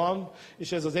egy van,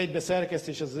 és ez az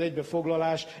egybeszerkesztés, ez az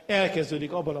egybefoglalás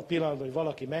elkezdődik abban a pillanatban, hogy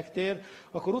valaki megtér,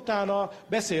 akkor utána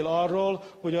beszél arról,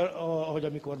 hogy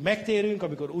amikor megtérünk,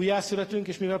 amikor újjászületünk,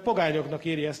 és mivel pogányoknak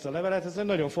írja ezt a levelet, ez egy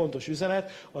nagyon fontos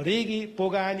üzenet, a régi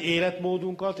pogány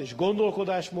életmódunkat és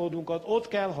gondolkodásmódunkat ott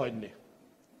kell hagyni.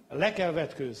 Le kell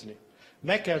vetkőzni.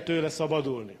 Meg kell tőle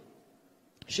szabadulni.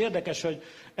 És érdekes, hogy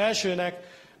elsőnek,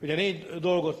 ugye 4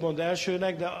 dolgot mond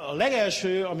elsőnek, de a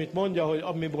legelső, amit mondja, hogy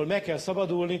amiből meg kell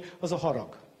szabadulni, az a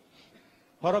harag.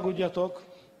 Haragudjatok,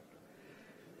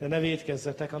 de ne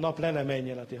vétkezzetek, a nap le ne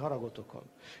menjen a ti haragotokon.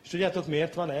 És tudjátok,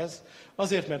 miért van ez?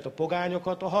 Azért, mert a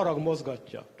pogányokat a harag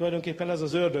mozgatja. Tulajdonképpen ez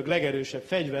az ördög legerősebb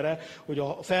fegyvere, hogy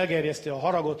felgerjeszti a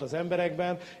haragot az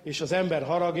emberekben, és az ember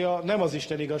haragja nem az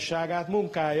Isten igazságát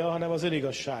munkálja, hanem az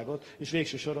önigazságot, és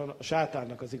végső soron a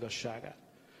sátánnak az igazságát.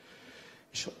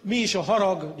 És mi is a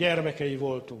harag gyermekei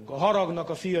voltunk, a haragnak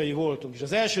a fiai voltunk. És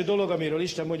az első dolog, amiről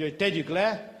Isten mondja, hogy tegyük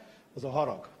le, az a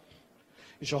harag.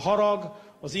 És a harag,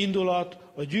 az indulat,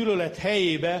 a gyűlölet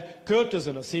helyébe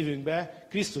költözön a szívünkbe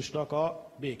Krisztusnak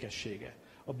a békessége.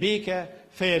 A béke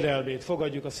fejedelmét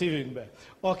fogadjuk a szívünkbe.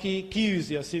 Aki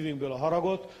kiűzi a szívünkből a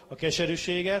haragot, a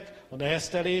keserűséget, a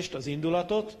neheztelést, az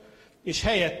indulatot, és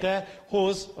helyette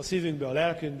hoz a szívünkbe, a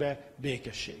lelkünkbe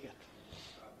békességet.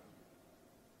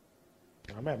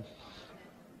 Amen.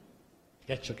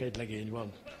 Csak egy legény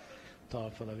van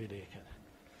talpon a vidéken.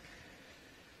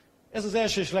 Ez az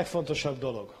első és legfontosabb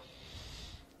dolog,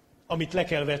 amit le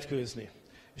kell vetkőzni.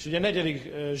 És ugye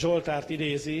 4. Zsoltárt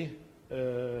idézi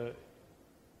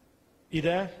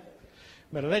ide,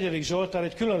 mert a 4. Zsoltár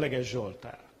egy különleges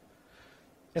Zsoltár.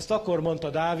 Ezt akkor mondta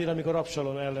Dávid, amikor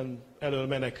Absalom elől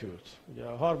menekült. Ugye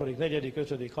a 3., 4.,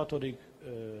 5., 6.,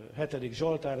 7.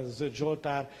 Zsoltár, ez az 5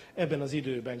 Zsoltár ebben az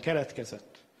időben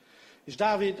keletkezett. És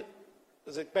Dávid,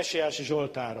 ezek mesiási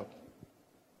zsoltárok.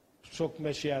 Sok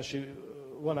mesiási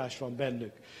vonás van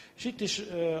bennük. És itt is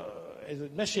ez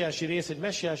egy mesiási rész, egy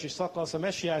mesiási szakasz, a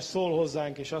mesiás szól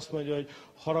hozzánk, és azt mondja, hogy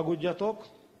haragudjatok,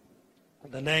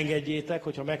 de ne engedjétek,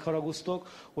 hogyha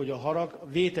megharaguztok, hogy a harag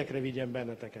vétekre vigyen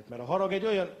benneteket. Mert a harag egy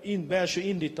olyan belső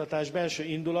indítatás, belső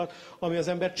indulat, ami az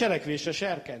ember cselekvésre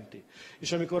serkenti.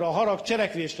 És amikor a harag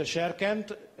cselekvésre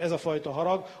serkent, ez a fajta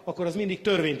harag, akkor az mindig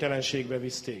törvénytelenségbe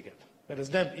visz téged. Mert ez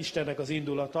nem Istennek az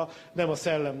indulata, nem a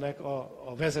szellemnek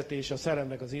a vezetése, a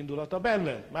szellemnek az indulata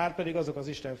benne. Márpedig azok az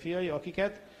Isten fiai,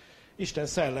 akiket Isten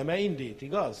szelleme indít,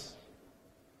 igaz?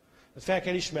 Ezt fel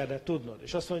kell ismerned, tudnod.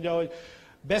 És azt mondja, hogy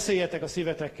beszéljetek a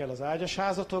szívetekkel az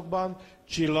ágyasházatokban,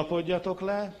 csillapodjatok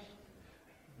le,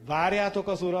 várjátok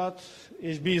az Urat,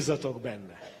 és bízzatok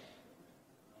benne.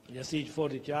 Ugye ezt így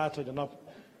fordítja át, hogy a nap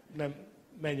nem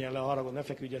menjen le a haragon, ne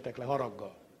feküdjetek le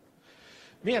haraggal.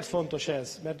 Miért fontos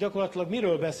ez? Mert gyakorlatilag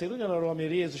miről beszél? Ugyanarról, ami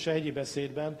Jézus a hegyi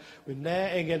beszédben, hogy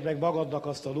ne engedd meg magadnak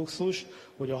azt a luxust,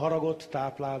 hogy a haragot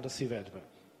tápláld a szívedben.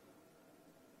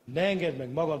 Ne engedd meg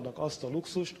magadnak azt a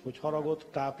luxust, hogy haragot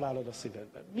táplálod a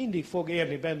szívedben. Mindig fog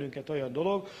érni bennünket olyan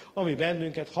dolog, ami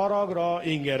bennünket haragra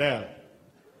ingerel.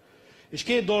 És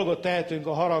két dolgot tehetünk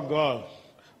a haraggal.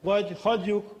 Vagy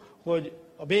hagyjuk, hogy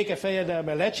a béke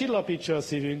fejedelme lecsillapítsa a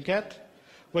szívünket,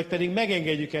 vagy pedig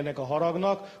megengedjük ennek a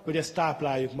haragnak, hogy ezt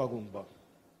tápláljuk magunkba.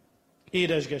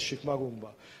 Édesgessük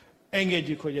magunkba.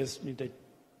 Engedjük, hogy ez mint egy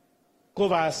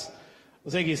kovász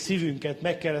az egész szívünket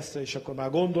megkeresztel, és akkor már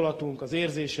gondolatunk, az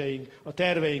érzéseink, a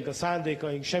terveink, a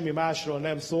szándékaink semmi másról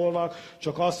nem szólnak,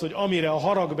 csak az, hogy amire a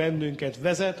harag bennünket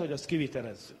vezet, hogy azt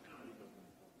kivitelezzük.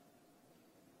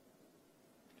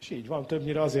 És így van,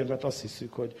 többnyire azért, mert azt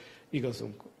hiszük, hogy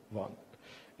igazunk van.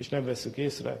 És nem vesszük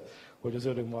észre, hogy az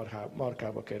ördög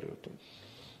markába kerültünk.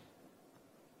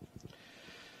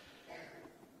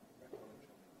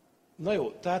 Na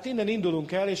jó, tehát innen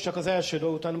indulunk el, és csak az első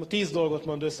dolog után 10 dolgot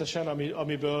mond összesen,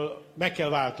 amiből meg kell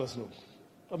változnunk.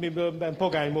 Amiből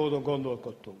pogány módon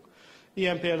gondolkodtunk.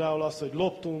 Ilyen például az, hogy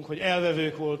loptunk, hogy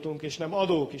elvevők voltunk, és nem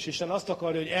adók is. Isten azt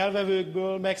akarja, hogy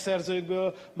elvevőkből,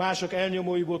 megszerzőkből, mások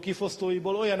elnyomóiból,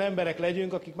 kifosztóiból olyan emberek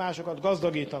legyünk, akik másokat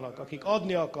gazdagítanak, akik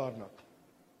adni akarnak.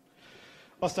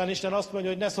 Aztán Isten azt mondja,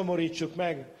 hogy ne szomorítsuk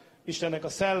meg Istennek a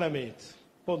szellemét.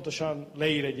 Pontosan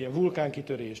leír egy ilyen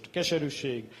vulkánkitörést,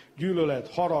 keserűség,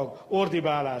 gyűlölet, harag,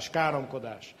 ordibálás,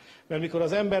 káromkodás. Mert mikor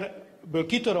az emberből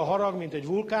kitör a harag, mint egy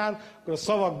vulkán, akkor a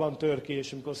szavakban tör ki.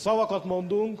 És amikor szavakat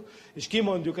mondunk, és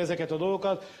kimondjuk ezeket a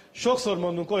dolgokat, sokszor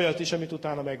mondunk olyat is, amit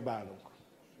utána megbánunk.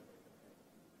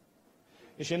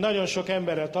 És én nagyon sok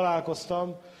emberrel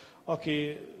találkoztam,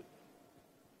 aki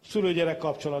szülő-gyerek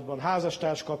kapcsolatban,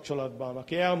 házastárs kapcsolatban,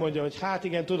 aki elmondja, hogy hát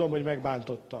igen, tudom, hogy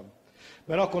megbántottam.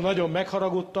 Mert akkor nagyon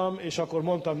megharagudtam, és akkor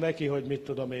mondtam neki, hogy mit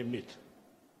tudom én mit.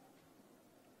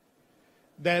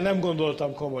 De nem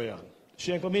gondoltam komolyan. És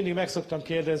ilyenkor mindig meg szoktam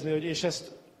kérdezni, hogy és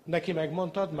ezt neki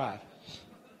megmondtad már?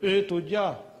 Ő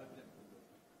tudja?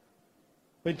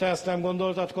 Hogy te ezt nem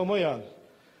gondoltad komolyan?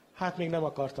 Hát még nem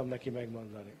akartam neki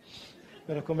megmondani.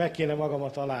 Mert akkor meg kéne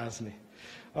magamat alázni.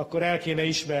 Akkor el kéne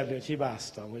ismerni, hogy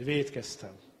hibáztam, hogy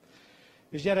vétkeztem.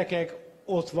 És gyerekek,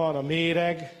 ott van a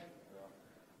méreg,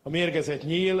 a mérgezett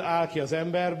nyíl áll ki az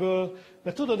emberből,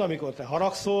 mert tudod, amikor te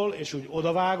haragszol, és úgy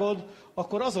odavágod,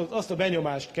 akkor azt a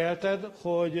benyomást kelted,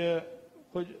 hogy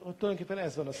tulajdonképpen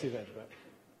ez van a szívedben.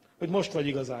 Hogy most vagy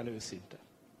igazán őszinte.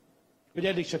 Hogy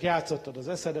eddig csak játszottad az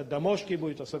eszedet, de most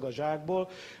kibújt a szög a zsákból,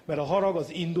 mert a harag,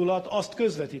 az indulat azt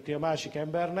közvetíti a másik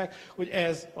embernek, hogy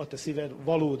ez a te szíved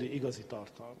valódi, igazi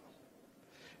tartalma.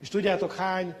 És tudjátok,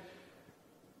 hány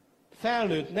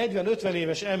felnőtt, 40-50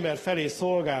 éves ember felé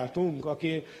szolgáltunk,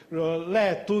 akiről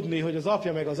lehet tudni, hogy az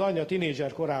apja meg az anyja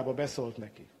tinédzser korában beszólt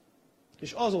neki.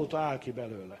 És azóta áll ki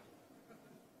belőle.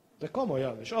 De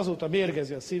komolyan, és azóta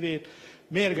mérgezi a szívét,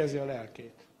 mérgezi a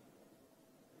lelkét.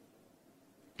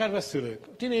 Kedves szülők,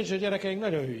 a tinédzser gyerekeink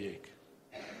nagyon hülyék.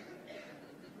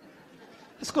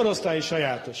 Ez korosztályi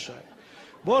sajátosság.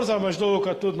 Borzalmas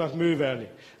dolgokat tudnak művelni.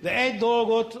 De egy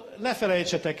dolgot ne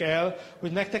felejtsetek el,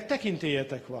 hogy nektek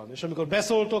tekintélyetek van. És amikor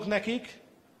beszóltok nekik,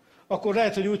 akkor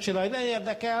lehet, hogy úgy csinálj, hogy ne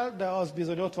érdekel, de az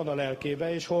bizony ott van a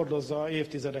lelkébe, és hordozza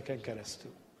évtizedeken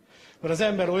keresztül. Mert az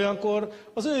ember olyankor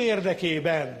az ő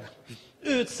érdekében,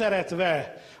 őt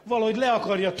szeretve, valahogy le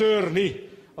akarja törni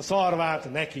a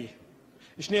szarvát neki.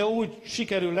 És néha úgy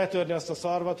sikerül letörni azt a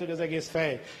szarvat, hogy az egész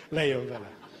fej lejön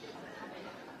vele.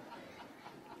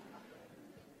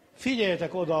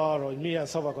 Figyeljetek oda arra, hogy milyen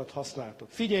szavakat használtok.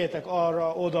 Figyeljetek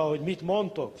arra oda, hogy mit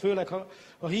mondtok, főleg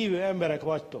ha hívő emberek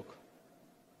vagytok.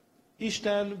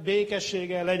 Isten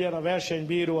békessége legyen a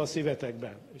versenybíró a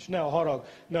szívetekben. És ne a harag,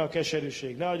 ne a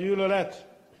keserűség, ne a gyűlölet.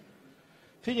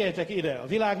 Figyeljetek ide, a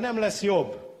világ nem lesz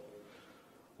jobb.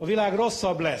 A világ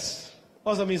rosszabb lesz.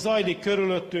 Az, ami zajlik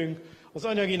körülöttünk, az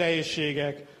anyagi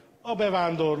nehézségek, a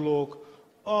bevándorlók,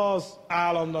 az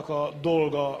államnak a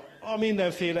dolga, a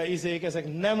mindenféle izék,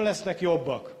 ezek nem lesznek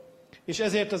jobbak. És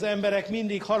ezért az emberek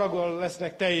mindig haraggal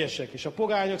lesznek teljesek. És a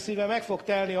pogányok szíve meg fog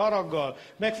telni haraggal,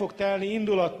 meg fog telni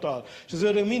indulattal. És az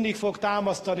ördög mindig fog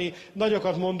támasztani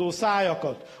nagyokat mondó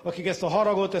szájakat, akik ezt a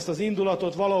haragot, ezt az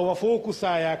indulatot valahova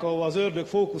fókuszálják, ahova az ördög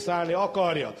fókuszálni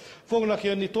akarja. Fognak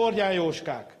jönni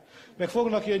torgyánjóskák, meg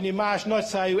fognak jönni más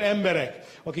nagyszájú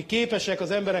emberek, akik képesek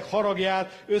az emberek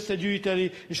haragját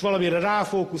összegyűjteni, és valamire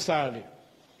ráfókuszálni.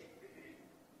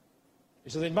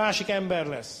 És ez egy másik ember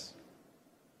lesz.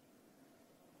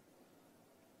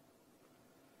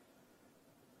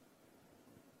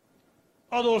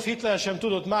 Adolf Hitler sem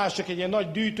tudott más, csak egy ilyen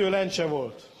nagy gyűjtő lencse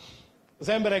volt. Az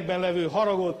emberekben levő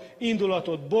haragot,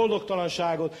 indulatot,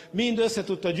 boldogtalanságot mind össze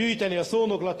tudta gyűjteni a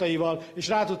szónoklataival, és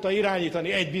rá tudta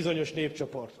irányítani egy bizonyos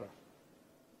népcsoportra.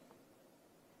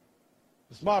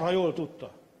 Ezt marha jól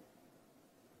tudta.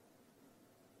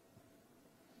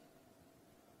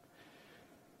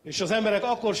 És az emberek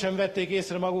akkor sem vették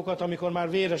észre magukat, amikor már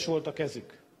véres volt a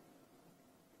kezük.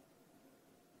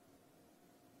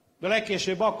 De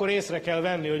legkésőbb akkor észre kell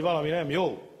venni, hogy valami nem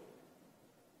jó.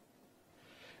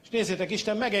 És nézzétek,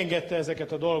 Isten megengedte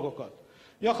ezeket a dolgokat.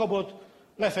 Jakabot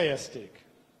lefejezték.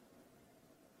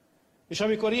 És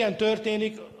amikor ilyen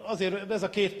történik, azért ez a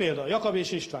két példa, Jakab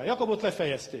és István. Jakabot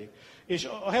lefejezték. És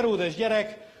a Heródes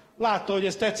gyerek látta, hogy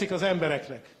ez tetszik az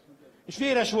embereknek. És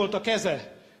véres volt a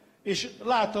keze. És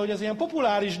látta, hogy ez ilyen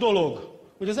populáris dolog,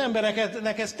 hogy az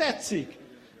embereknek ez tetszik.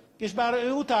 És bár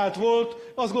ő utált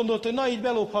volt, azt gondolta, hogy na így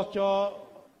belophatja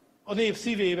a nép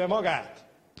szívébe magát.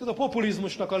 Ez a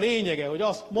populizmusnak a lényege, hogy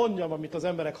azt mondjam, amit az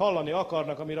emberek hallani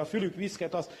akarnak, amire a fülük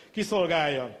viszket, azt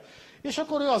kiszolgáljam. És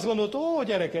akkor ő azt gondolta, ó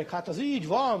gyerekek, hát az így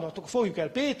van, akkor fogjuk el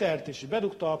Pétert, és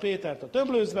bedugta a Pétert a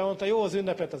tömlőzbe, mondta, jó, az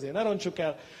ünnepet azért ne rontsuk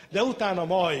el, de utána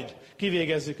majd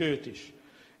kivégezzük őt is.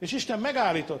 És Isten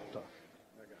megállította.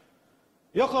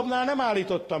 Jakabnál nem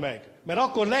állította meg, mert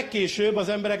akkor legkésőbb az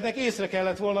embereknek észre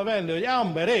kellett volna venni, hogy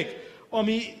emberek,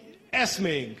 ami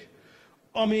eszménk,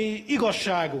 ami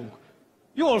igazságunk,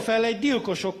 jól fel egy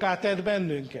gyilkosokká tett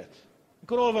bennünket.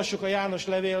 Mikor olvassuk a János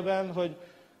levélben, hogy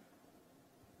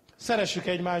szeressük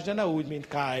egymást, de ne úgy, mint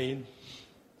Káin.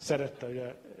 Szerette,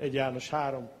 ugye 1 János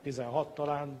 3.16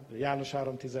 talán, János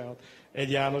 3.16,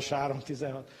 1 János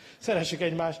 3.16. Szeressük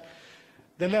egymást,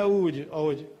 de ne úgy,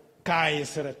 ahogy Káin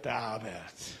szerette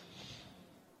Ábelt.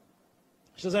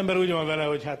 És az ember úgy van vele,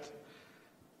 hogy hát,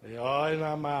 jaj,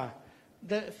 nem már.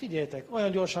 De figyeljetek,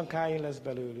 olyan gyorsan Káin lesz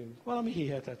belőlünk. Valami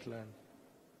hihetetlen.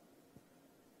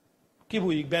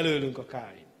 Kibújik belőlünk a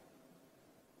Káin.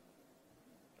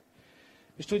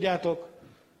 És tudjátok,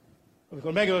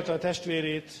 amikor megölte a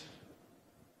testvérét,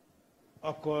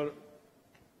 akkor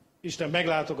Isten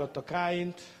meglátogatta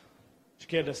Káint, és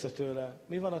kérdezte tőle,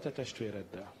 mi van a te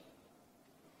testvéreddel?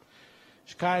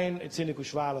 És Káin egy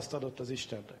cinikus választ adott az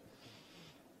Istennek.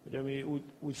 Ugye mi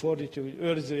úgy fordítjuk, hogy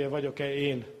őrzője vagyok-e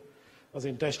én az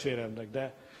én testvéremnek,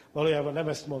 de valójában nem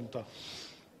ezt mondta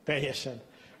teljesen,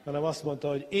 hanem azt mondta,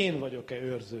 hogy én vagyok-e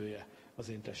őrzője az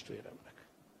én testvéremnek.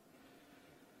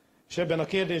 És ebben a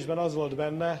kérdésben az volt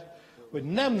benne, hogy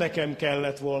nem nekem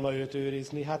kellett volna őt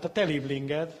őrizni, hát a te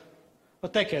liblinged, a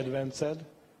te kedvenced,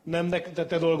 nem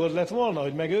te dolgod lett volna,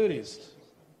 hogy megőrizd?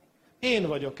 Én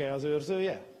vagyok-e az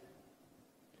őrzője?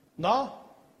 Na?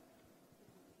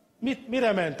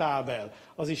 Mire ment Ábel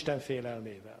az Isten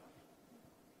félelmével?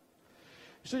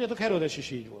 És tudjátok, Herodes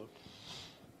is így volt.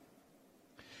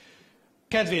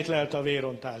 Kedvét lelte a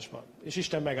vérontásban, és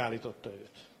Isten megállította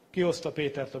őt. Kihozta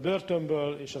Pétert a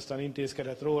börtönből, és aztán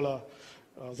intézkedett róla,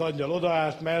 az angyal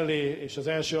odaállt mellé, és az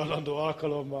első adandó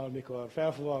alkalommal, mikor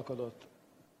felfuvalkodott,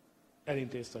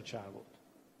 elintézte a csávót.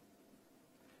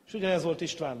 És ugyanez volt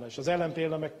Istvánnal, és az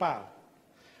ellenpélda meg Pál,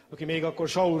 aki még akkor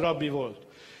Saul rabbi volt.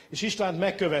 És Istvánt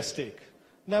megkövezték.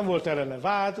 Nem volt ellene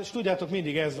vád, és tudjátok,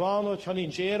 mindig ez van, hogy ha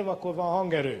nincs érv, akkor van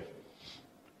hangerő.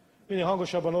 Minél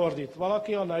hangosabban ordít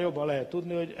valaki, annál jobban lehet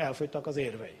tudni, hogy elfogytak az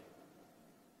érvei.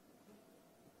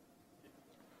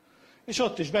 És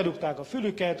ott is bedugták a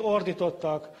fülüket,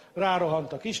 ordítottak,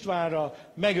 rárohantak Istvánra,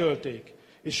 megölték.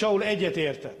 És Saul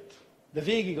egyetértett. De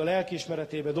végig a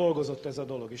lelkiismeretében dolgozott ez a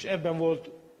dolog. És ebben volt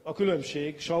a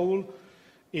különbség Saul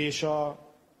és a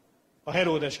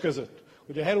Heródes között.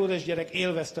 Hogy a Heródes gyerek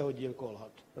élvezte, hogy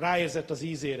gyilkolhat. Ráérzett az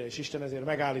ízére, és Isten ezért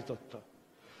megállította.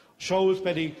 Sault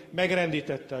pedig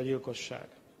megrendítette a gyilkosság.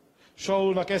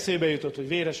 Saulnak eszébe jutott, hogy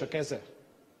véres a keze.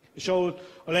 És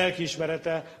Sault a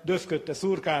lelkiismerete döfködte,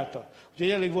 szurkálta. Úgyhogy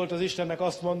elég volt az Istennek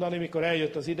azt mondani, mikor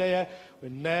eljött az ideje,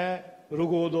 hogy ne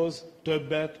rugódozz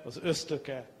többet az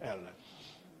ösztöke ellen.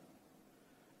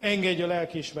 Engedj a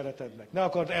lelkiismeretednek, ne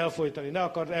akard elfojtani, ne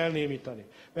akard elnémítani.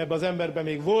 Mert ebben az emberben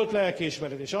még volt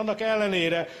lelkiismeret, és annak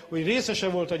ellenére, hogy részese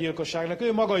volt a gyilkosságnak,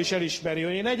 ő maga is elismeri,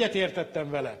 hogy én egyetértettem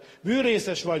vele.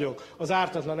 Bűnrészes vagyok az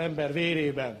ártatlan ember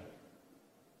vérében,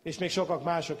 és még sokak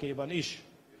másokéban is.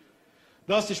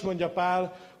 De azt is mondja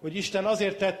Pál, hogy Isten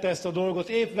azért tette ezt a dolgot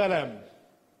épp velem,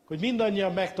 hogy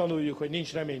mindannyian megtanuljuk, hogy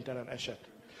nincs reménytelen eset.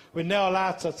 Hogy ne a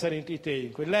látszat szerint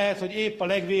ítéljünk. Hogy lehet, hogy épp a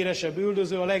legvéresebb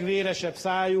üldöző, a legvéresebb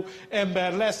szájú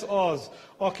ember lesz az,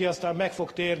 aki aztán meg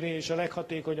fog térni, és a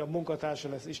leghatékonyabb munkatársa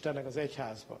lesz Istennek az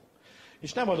egyházban.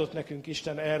 És nem adott nekünk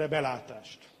Isten erre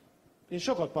belátást. Én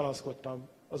sokat panaszkodtam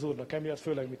az Úrnak emiatt,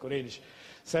 főleg mikor én is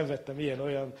szenvedtem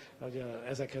ilyen-olyan,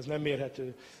 ezekhez nem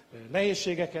mérhető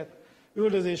nehézségeket,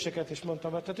 üldözéseket, és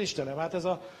mondtam, hát Istenem, hát ez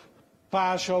a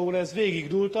Pál Saul, ez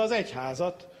végigdúlta az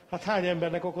egyházat, hát hány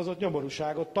embernek okozott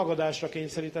nyomorúságot, tagadásra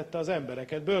kényszerítette az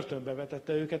embereket, börtönbe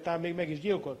vetette őket, ám még meg is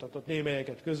gyilkoltatott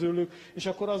némelyeket közülük, és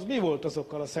akkor az mi volt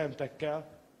azokkal a szentekkel?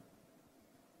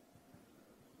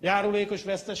 Járulékos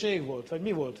veszteség volt, vagy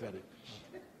mi volt velük?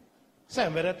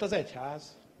 Szenvedett az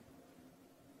egyház.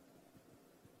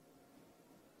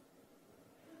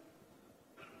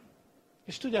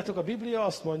 És tudjátok, a Biblia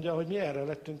azt mondja, hogy mi erre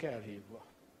lettünk elhívva.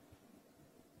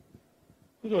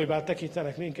 Úgy olybá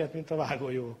tekintenek minket, mint a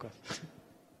vágójókat.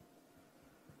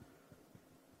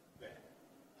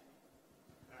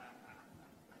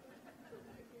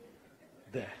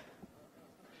 De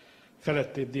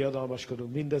felettébb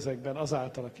diadalmaskodunk mindezekben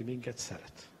azáltal, aki minket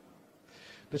szeret.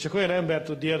 De csak olyan ember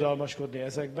tud diadalmaskodni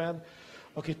ezekben,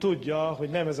 aki tudja, hogy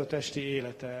nem ez a testi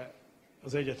élete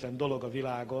az egyetlen dolog a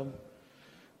világon,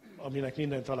 aminek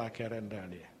mindent alá kell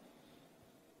rendelnie.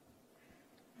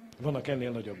 Vannak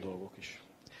ennél nagyobb dolgok is.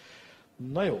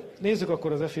 Na jó, nézzük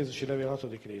akkor az Efézusi levél 6.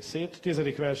 részét,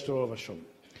 10. verstől olvasom.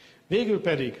 Végül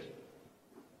pedig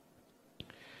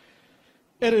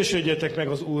erősödjetek meg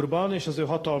az Úrban és az ő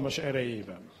hatalmas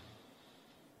erejében.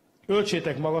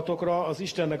 Öltsétek magatokra az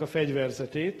Istennek a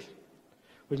fegyverzetét,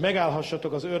 hogy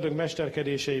megállhassatok az ördög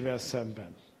mesterkedéseivel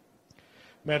szemben.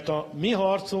 Mert a mi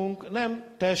harcunk nem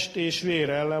test és vér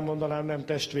ellen, mondanám nem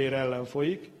testvér ellen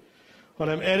folyik,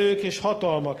 hanem erők és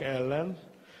hatalmak ellen,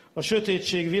 a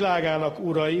sötétség világának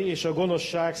urai és a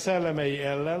gonoszság szellemei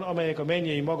ellen, amelyek a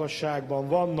mennyei magasságban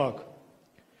vannak.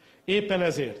 Éppen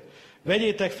ezért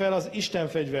vegyétek fel az Isten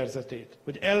fegyverzetét,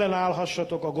 hogy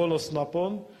ellenállhassatok a gonosz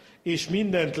napon, és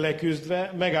mindent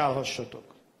leküzdve megállhassatok.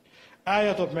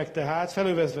 Álljatok meg tehát,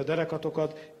 felövezve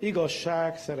derekatokat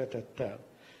igazság szeretettel,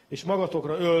 és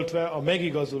magatokra öltve a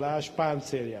megigazulás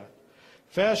páncélját.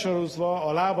 Felsorozva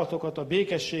a lábatokat a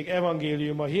békesség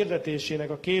evangéliuma hirdetésének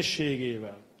a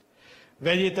készségével.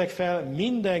 Vegyétek fel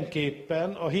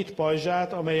mindenképpen a hit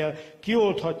pajzsát, amellyel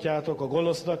kiolthatjátok a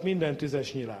gonosznak minden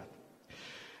tüzes nyilát.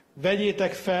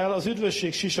 Vegyétek fel az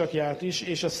üdvösség sisakját is,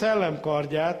 és a szellem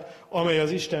kardját, amely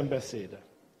az Isten beszéde.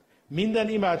 Minden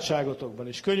imádságotokban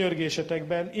és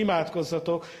könyörgésetekben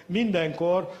imádkozzatok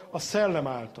mindenkor a szellem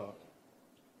által.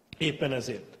 Éppen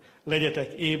ezért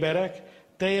legyetek éberek,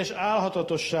 teljes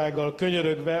álhatatossággal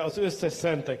könyörögve az összes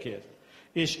szentekért.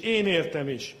 És én értem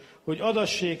is, hogy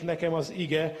adassék nekem az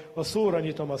ige, ha szóra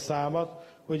nyitom a számat,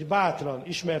 hogy bátran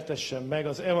ismertessem meg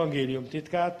az evangélium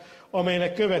titkát,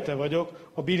 amelynek követe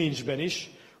vagyok a bilincsben is,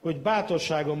 hogy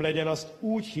bátorságom legyen azt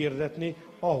úgy hirdetni,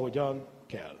 ahogyan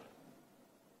kell.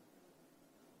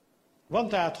 Van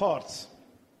tehát harc.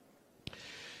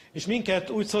 És minket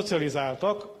úgy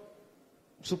szocializáltak,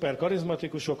 szuper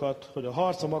karizmatikusokat, hogy a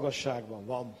harc a magasságban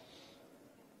van.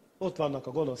 Ott vannak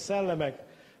a gonosz szellemek,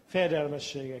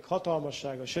 fejedelmességek,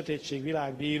 hatalmasság, a sötétség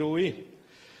világbírói.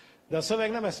 De a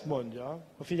szöveg nem ezt mondja,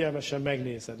 ha figyelmesen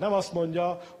megnézed. Nem azt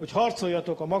mondja, hogy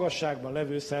harcoljatok a magasságban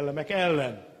levő szellemek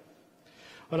ellen,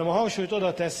 hanem a hangsúlyt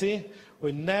oda teszi,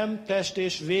 hogy nem test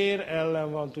és vér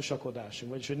ellen van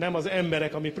tusakodásunk, vagyis hogy nem az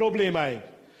emberek a mi problémáink,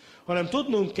 hanem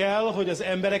tudnunk kell, hogy az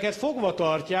embereket fogva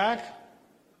tartják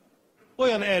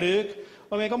olyan erők,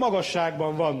 amelyek a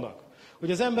magasságban vannak.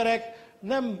 Hogy az emberek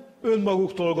nem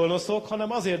önmaguktól gonoszok,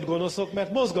 hanem azért gonoszok,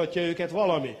 mert mozgatja őket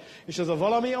valami. És ez a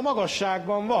valami a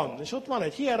magasságban van. És ott van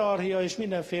egy hierarchia és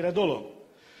mindenféle dolog.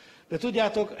 De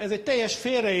tudjátok, ez egy teljes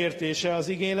félreértése az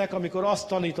igének, amikor azt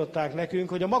tanították nekünk,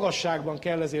 hogy a magasságban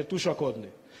kell ezért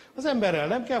tusakodni. Az emberrel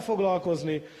nem kell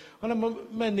foglalkozni, hanem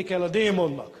menni kell a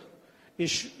démonnak.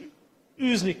 És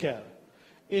űzni kell.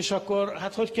 És akkor,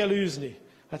 hát hogy kell űzni?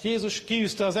 Hát Jézus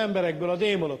kiűzte az emberekből a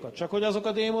démonokat, csak hogy azok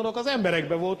a démonok az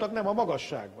emberekben voltak, nem a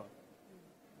magasságban.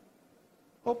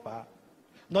 Hoppá!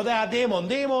 Na de hát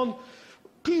démon,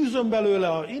 kiűzöm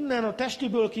belőle, innen a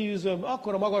testiből kiűzöm,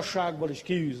 akkor a magasságból is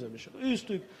kiűzöm. És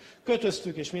űztük,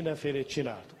 kötöztük, és mindenfélét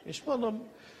csináltuk. És mondom,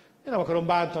 én nem akarom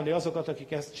bántani azokat,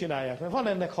 akik ezt csinálják, mert van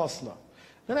ennek haszna.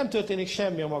 De nem történik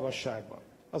semmi a magasságban.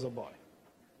 Az a baj.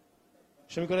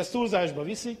 És amikor ezt túlzásba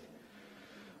viszik,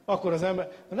 akkor az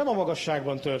ember, nem a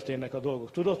magasságban történnek a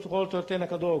dolgok. Tudod, hol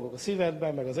történnek a dolgok? A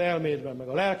szívedben, meg az elmédben, meg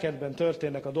a lelkedben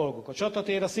történnek a dolgok. A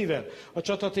csatatér a szíved, a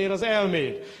csatatér az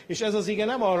elméd. És ez az ige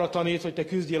nem arra tanít, hogy te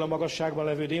küzdjél a magasságban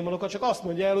levő démonokat, csak azt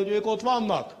mondja el, hogy ők ott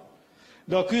vannak.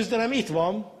 De a küzdelem itt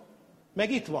van,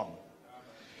 meg itt van.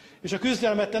 És a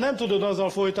küzdelmet te nem tudod azzal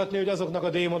folytatni, hogy azoknak a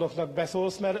démonoknak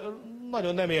beszólsz, mert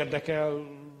nagyon nem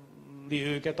érdekeli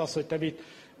őket az, hogy te mit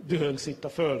dühöngsz itt a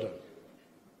földön.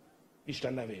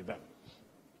 Isten nevében.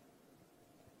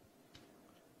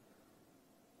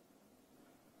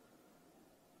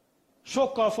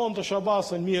 Sokkal fontosabb az,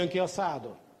 hogy mi jön ki a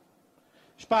szádon.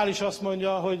 És Pál is azt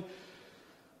mondja, hogy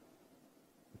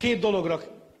két dologra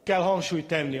kell hangsúlyt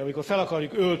tenni, amikor fel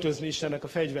akarjuk öltözni Istennek a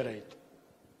fegyvereit.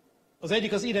 Az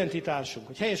egyik az identitásunk,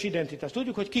 hogy helyes identitás.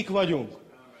 Tudjuk, hogy kik vagyunk.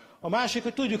 A másik,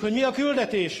 hogy tudjuk, hogy mi a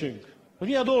küldetésünk, hogy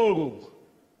mi a dolgunk.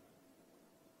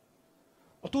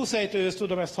 A túszejtőhöz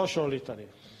tudom ezt hasonlítani.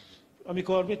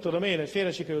 Amikor, mit tudom én, egy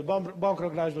félre sikerült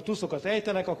bankrablásba tuszokat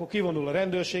ejtenek, akkor kivonul a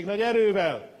rendőrség nagy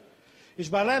erővel. És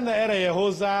bár lenne ereje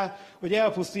hozzá, hogy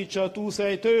elpusztítsa a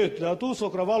túszejtőt, de a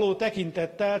túszokra való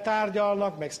tekintettel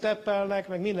tárgyalnak, meg steppelnek,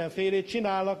 meg mindenfélét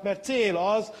csinálnak, mert cél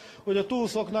az, hogy a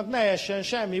túszoknak ne essen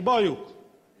semmi bajuk.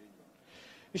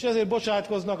 És ezért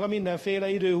bocsátkoznak a mindenféle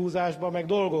időhúzásba, meg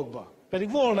dolgokba.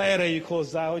 Pedig volna erejük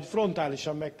hozzá, hogy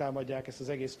frontálisan megtámadják ezt az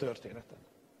egész történetet.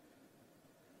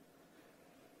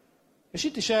 És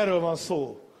itt is erről van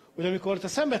szó, hogy amikor te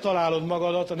szembe találod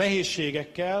magadat a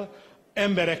nehézségekkel,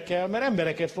 emberekkel, mert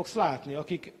embereket fogsz látni,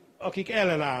 akik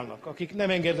ellenállnak, akik nem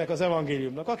engednek az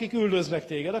evangéliumnak, akik üldöznek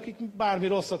téged, akik bármi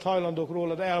rosszat hajlandók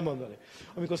rólad elmondani.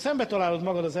 Amikor szembe találod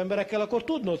magad az emberekkel, akkor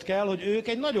tudnod kell, hogy ők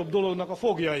egy nagyobb dolognak a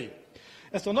foglyai.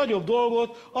 Ezt a nagyobb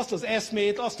dolgot, azt az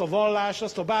eszmét, azt a vallást,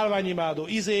 azt a bálványimádó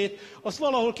izét, azt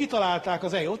valahol kitalálták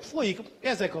az ott folyik,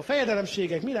 ezek a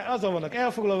fejedelemségek, azon vannak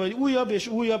elfoglalva, hogy újabb és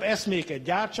újabb eszméket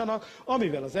gyártsanak,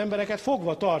 amivel az embereket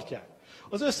fogva tartják.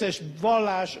 Az összes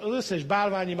vallás, az összes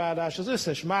bálványimádás, az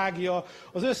összes mágia,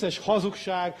 az összes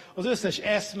hazugság, az összes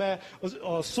eszme,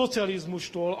 a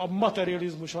szocializmustól, a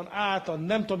materializmuson át, a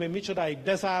nem tudom én micsodáig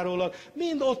bezárólag,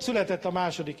 mind ott született a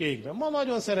második égben. Ma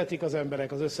nagyon szeretik az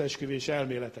emberek az összeesküvés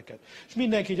elméleteket. És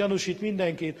mindenki gyanúsít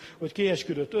mindenkit, hogy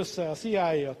kiesküdött össze a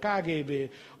CIA, a KGB,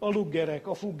 a luggerek,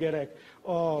 a fuggerek,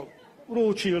 a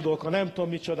Rothschildok, a nem tudom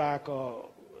micsodák,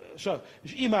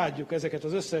 és imádjuk ezeket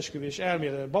az összeesküvés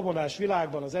elméletet. Babonás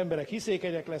világban az emberek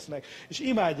hiszékenyek lesznek, és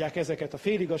imádják ezeket a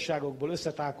féligasságokból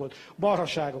összetákolt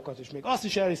marhaságokat, és még azt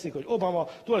is elhiszik, hogy Obama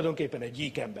tulajdonképpen egy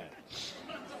gyíkember.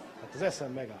 Hát az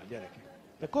eszem megáll, gyerekek.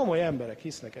 De komoly emberek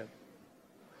hisznek ebben.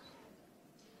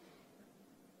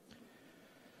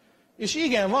 És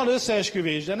igen, van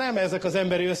összeesküvés, de nem ezek az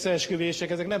emberi összeesküvések,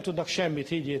 ezek nem tudnak semmit,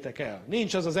 higgyétek el.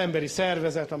 Nincs az az emberi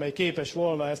szervezet, amely képes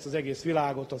volna ezt az egész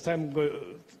világot a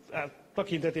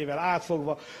tekintetével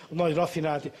átfogva, a nagy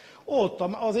raffinált. Ott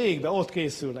az égben, ott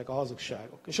készülnek a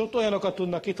hazugságok. És ott olyanokat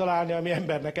tudnak kitalálni, ami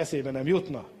embernek eszébe nem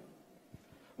jutna.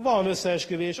 Van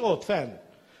összeesküvés ott fenn.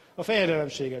 A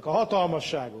fejedelemségek, a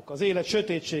hatalmasságok, az élet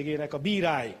sötétségének a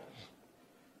bírái.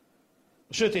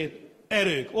 A sötét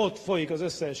erők, ott folyik az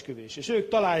összeesküvés. És ők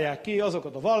találják ki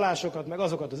azokat a vallásokat, meg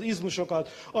azokat az izmusokat,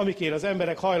 amikért az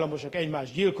emberek hajlamosak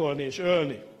egymást gyilkolni és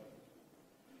ölni.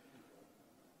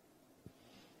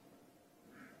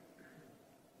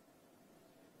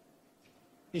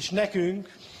 És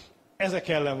nekünk ezek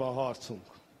ellen van harcunk.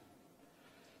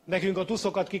 Nekünk a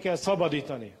tuszokat ki kell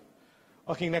szabadítani,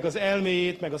 akiknek az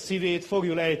elméjét, meg a szívét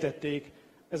foglyul ejtették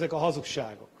ezek a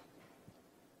hazugságok.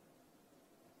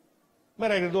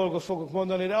 Meregre dolgot fogok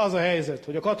mondani, de az a helyzet,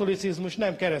 hogy a katolicizmus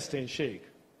nem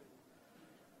kereszténység.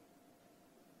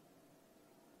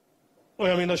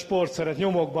 Olyan, mint a sportszeret,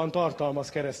 nyomokban tartalmaz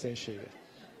kereszténységet.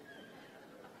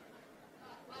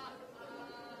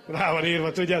 Rá van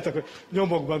írva, tudjátok, hogy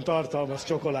nyomokban tartalmaz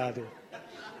csokoládét.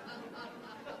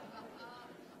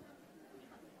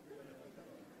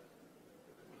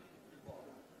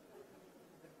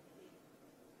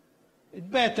 Egy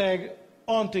beteg,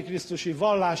 antikrisztusi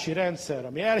vallási rendszer,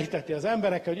 ami elhiteti az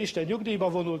emberekkel, hogy Isten nyugdíjba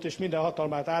vonult, és minden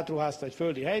hatalmát átruházta egy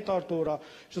földi helytartóra,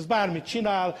 és az bármit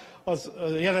csinál, az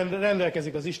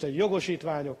rendelkezik az isteni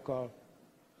jogosítványokkal.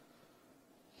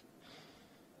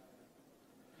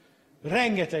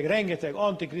 Rengeteg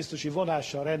antikrisztusi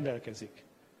vonással rendelkezik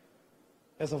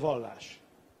ez a vallás.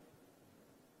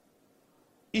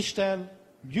 Isten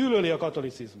gyűlöli a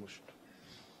katolicizmust,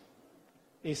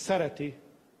 és szereti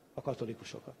a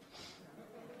katolikusokat.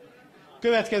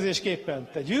 Következésképpen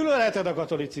te gyűlölheted a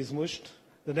katolicizmust,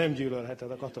 de nem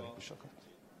gyűlölheted a katolikusokat.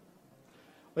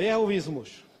 A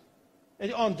jehovizmus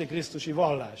egy antikrisztusi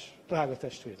vallás, drága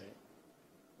testvéreim.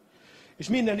 És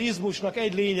minden izmusnak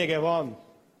egy lényege van,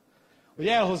 hogy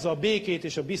elhozza a békét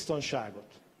és a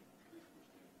biztonságot.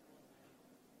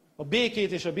 A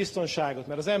békét és a biztonságot,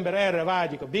 mert az ember erre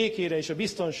vágyik, a békére és a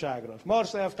biztonságra.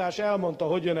 Marx elvtárs elmondta,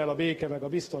 hogy jön el a béke meg a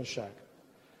biztonság.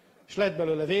 És lett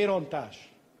belőle vérontás.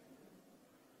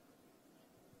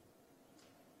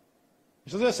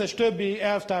 És az összes többi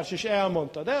elvtárs is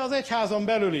elmondta, de az egyházon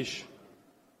belül is.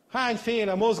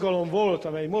 Hányféle mozgalom volt,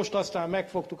 amely most aztán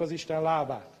megfogtuk az Isten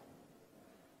lábát.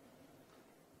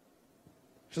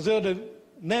 És az ördög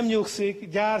nem nyugszik,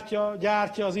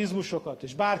 gyártja az izmusokat,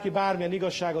 és bárki bármilyen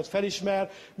igazságot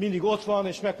felismer, mindig ott van,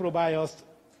 és megpróbálja azt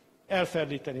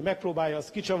elferdíteni, megpróbálja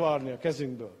azt kicsavarni a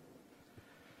kezünkből.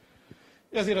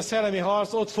 Ezért a szellemi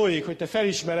harc ott folyik, hogy te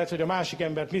felismered, hogy a másik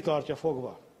embert mi tartja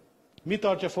fogva. Mi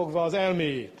tartja fogva az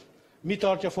elméjét, mi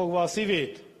tartja fogva a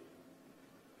szívét.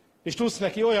 És tudsz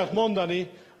neki olyat mondani,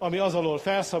 ami az alól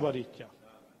felszabadítja.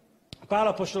 Pál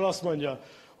apostol azt mondja,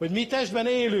 hogy mi testben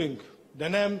élünk, de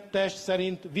nem test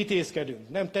szerint vitézkedünk,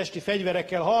 nem testi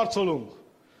fegyverekkel harcolunk,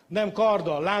 Nem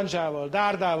karddal, lándzsával,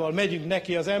 dárdával megyünk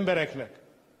neki az embereknek,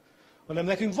 hanem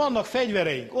nekünk vannak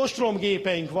fegyvereink,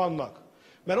 ostromgépeink vannak.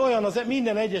 Mert olyan az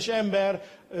minden egyes ember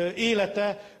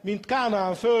élete, mint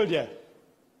Kánaán földje.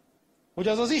 Hogy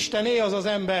az az Istené az az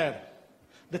ember.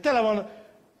 De tele van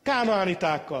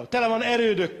kánaánitákkal, tele van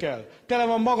erődökkel, tele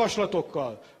van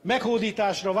magaslatokkal,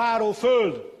 meghódításra váró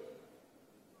föld.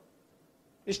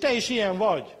 És te is ilyen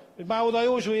vagy. Hogy már oda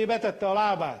Józsué betette a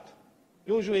lábát.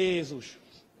 Józsué Jézus.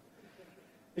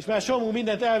 És már somó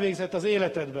mindent elvégzett az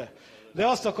életedbe. De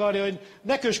azt akarja, hogy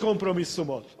ne köss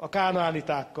kompromisszumot a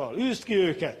kánaánitákkal. Üzd ki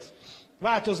őket.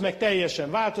 Változz meg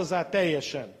teljesen, változzál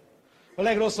teljesen. A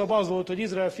legrosszabb az volt, hogy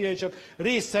Izrael fiai csak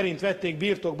rész szerint vették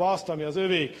birtokba azt, ami az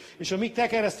övék. És a mi te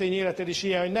keresztény életed is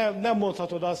ilyen, hogy nem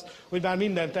mondhatod azt, hogy már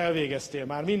mindent elvégeztél,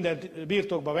 már mindent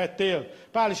birtokba vettél.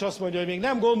 Pál is azt mondja, hogy még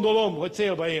nem gondolom, hogy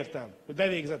célba értem, hogy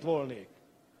bevégzett volnék.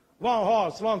 Van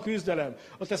harc, van küzdelem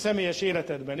a te személyes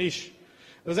életedben is.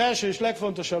 Az első és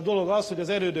legfontosabb dolog az, hogy az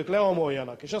erődök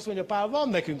leomoljanak. És azt mondja Pál, van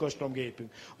nekünk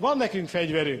ostromgépünk, van nekünk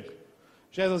fegyverünk.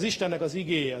 És ez az Istennek az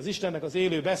igéje, az Istennek az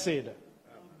élő beszéde.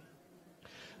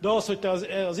 De az, hogy te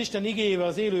az Isten igéjével,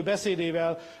 az élő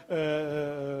beszédével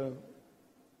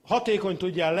hatékony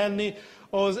tudjál lenni,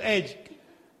 az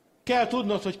kell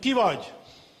tudnod, hogy ki vagy.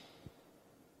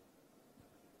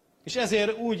 És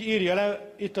ezért úgy írja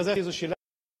le itt az Efézusi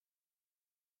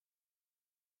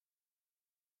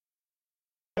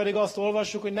pedig azt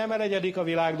olvassuk, hogy nem elegyedik a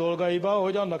világ dolgaiba,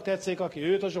 hogy annak tetszik, aki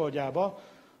őt a zsoldjába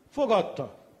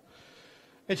fogadta.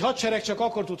 Egy hadsereg csak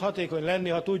akkor tud hatékony lenni,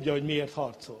 ha tudja, hogy miért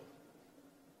harcol.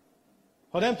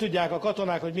 Ha nem tudják a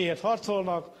katonák, hogy miért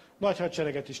harcolnak, nagy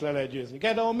hadsereget is le lehet győzni.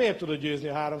 Gedeon miért tudott győzni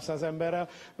a 300 emberrel?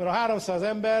 Mert a 300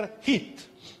 ember hitt.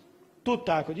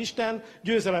 Tudták, hogy Isten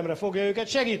győzelemre fogja őket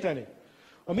segíteni.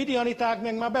 A midianiták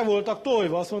meg már be voltak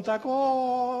tojva, azt mondták,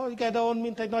 Gedeon,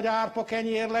 mint egy nagy árpa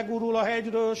kenyér, legurul a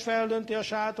hegyről, és feldönti a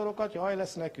sátorokat, jaj,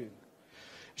 lesz nekünk.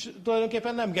 És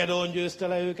tulajdonképpen nem Gedeon győzte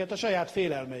le őket, a saját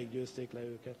félelmeik győzték le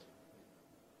őket.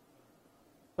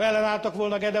 Ha ellenálltak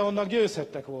volna Gedeonnak,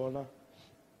 győzhettek volna.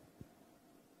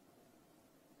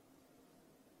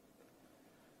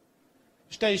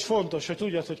 És te is fontos, hogy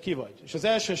tudjad, hogy ki vagy. És az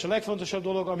első és a legfontosabb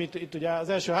dolog, amit itt ugye az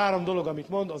első 3 dolog, amit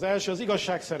mond, az első az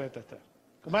igazság szeretete.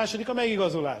 A második a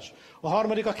megigazulás. A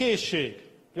harmadik a készség.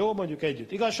 Jó, mondjuk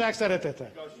együtt. Igazság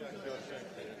szeretete.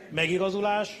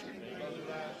 Megigazulás.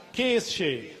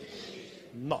 Készség.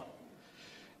 Na.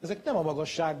 Ezek nem a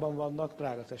magasságban vannak,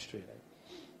 drága testvérek.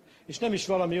 És nem is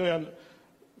valami olyan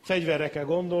fegyverre kell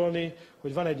gondolni,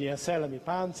 hogy van egy ilyen szellemi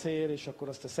páncél, és akkor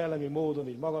azt a szellemi módon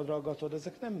így magadra aggatod.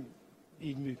 Ezek nem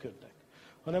így működnek.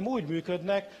 Hanem úgy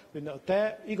működnek, hogy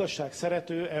te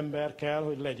igazságszerető ember kell,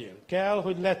 hogy legyél. Kell,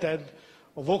 hogy letedd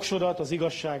a voksodat az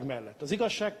igazság mellett. Az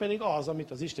igazság pedig az,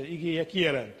 amit az Isten igéje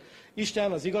kijelent.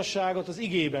 Isten az igazságot az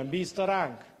igében bízta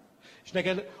ránk. És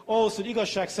neked ahhoz, hogy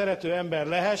igazságszerető ember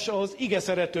lehess, ahhoz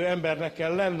igeszerető embernek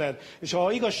kell lenned. És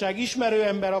ha igazság ismerő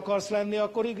ember akarsz lenni,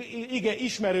 akkor ige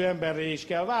ismerő emberré is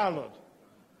kell válnod.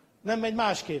 Nem megy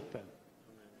másképpen.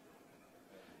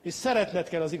 És szeretned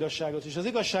kell az igazságot, és az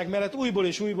igazság mellett újból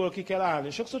és újból ki kell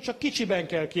állni. Sokszor csak kicsiben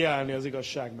kell kiállni az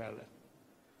igazság mellett.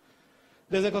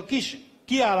 De ezek a kis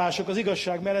kiállások az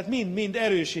igazság mellett mind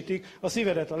erősítik a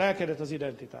szívedet, a lelkedet, az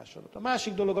identitásodat. A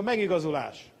másik dolog a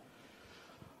megigazulás.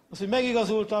 Az, hogy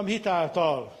megigazultam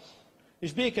hitáltal,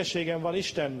 és békességem van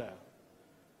Istennel.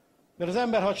 Mert az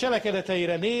ember, ha a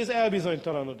cselekedeteire néz,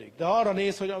 elbizonytalanodik. De ha arra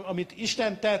néz, hogy amit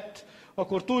Isten tett,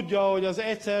 akkor tudja, hogy az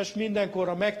egyszer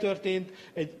mindenkorra megtörtént,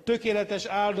 egy tökéletes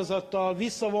áldozattal,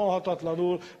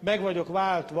 visszavonhatatlanul meg vagyok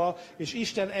váltva, és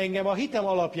Isten engem a hitem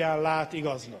alapján lát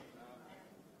igaznak.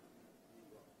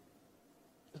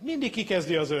 Mindig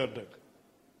kikezdi az ördög.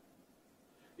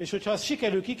 És hogyha azt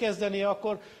sikerül kikezdeni,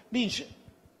 akkor nincs,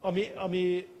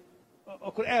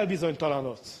 akkor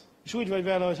elbizonytalanodsz. És úgy vagy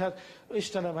vele, hogy hát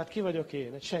Istenem, hát ki vagyok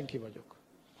én? Egy senki vagyok.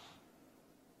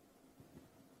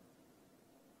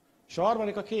 És a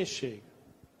harmadik a készség.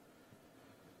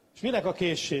 És minek a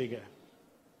készsége?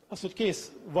 Az, hogy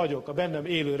kész vagyok a bennem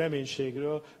élő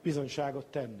reménységről bizonyságot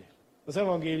tenni. Az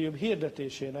evangélium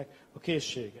hirdetésének a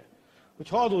készsége.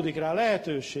 Hogyha adódik rá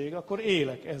lehetőség, akkor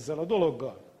élek ezzel a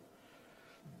dologgal.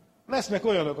 Lesznek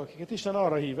olyanok, akiket Isten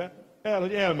arra hív el,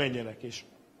 hogy elmenjenek és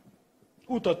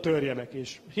utat törjenek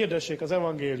és hirdessék az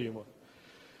evangéliumot.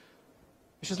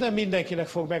 És ez nem mindenkinek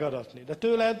fog megadatni. De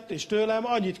tőled és tőlem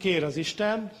annyit kér az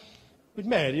Isten, hogy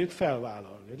merjük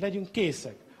felvállalni, hogy legyünk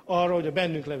készek arra, hogy a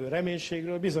bennünk levő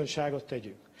reménységről bizonyságot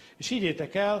tegyünk. És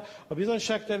higgyétek el, a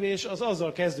bizonyságtevés az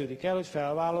azzal kezdődik el, hogy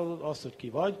felvállalod azt, hogy ki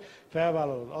vagy,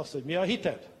 felvállalod azt, hogy mi a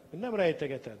hited. Nem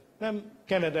rejtegeted, nem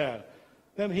kened el,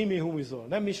 Nem himi-humizol,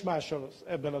 nem is mással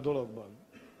ebben a dologban.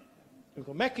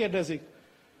 Amikor megkérdezik,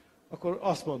 akkor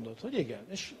azt mondod, hogy igen.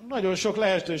 És nagyon sok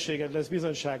lehetőséged lesz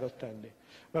bizonyságot tenni.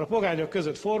 Mert a pogányok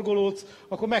között forgolódsz,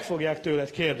 akkor meg fogják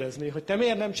tőled kérdezni, hogy te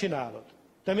miért nem csinálod?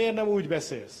 Te miért nem úgy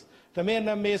beszélsz? Te miért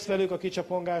nem mész velük a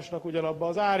kicsapongásnak ugyanabba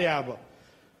az árjába?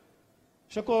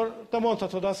 És akkor te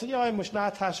mondhatod azt, hogy jaj, most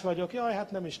náthás vagyok, jaj,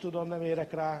 hát nem is tudom, nem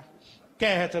érek rá.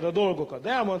 Kelheted a dolgokat, de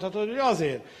elmondhatod, hogy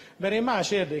azért, mert én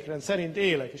más értékrend szerint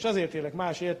élek, és azért élek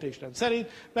más értékrend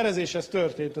szerint, mert ez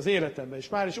történt az életemben, és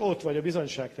már is ott vagy a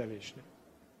bizonyságtevésnél.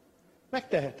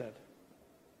 Megteheted.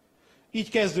 Így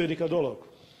kezdődik a dolog.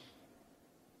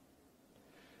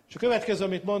 És a következő,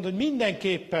 amit mond, hogy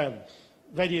mindenképpen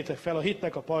vegyétek fel a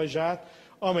hitnek a pajzsát,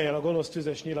 amellyel a gonosz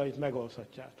tüzes nyilait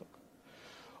megoldhatjátok.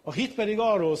 A hit pedig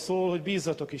arról szól, hogy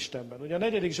bízzatok Istenben. Ugye a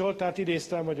 4. Zsoltárt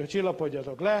idéztem, hogy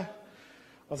csillapodjatok le,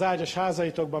 az ágyas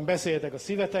házaitokban beszéljetek a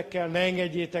szívetekkel, ne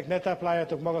engedjétek, ne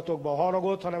tápláljátok magatokba a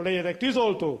haragot, hanem legyetek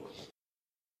tűzoltók.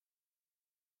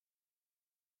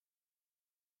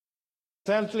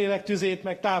 Szentlélek tüzét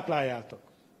meg tápláljátok.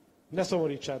 Ne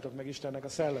szomorítsátok meg Istennek a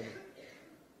szellemét.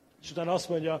 És utána azt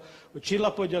mondja, hogy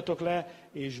csillapodjatok le,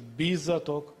 és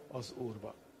bízzatok az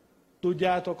Úrban.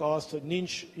 Tudjátok azt, hogy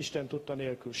nincs Isten tudta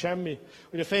nélkül semmi,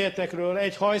 hogy a fejetekről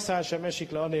egy hajszál sem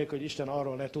esik le anélkül, hogy Isten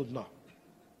arról ne tudna.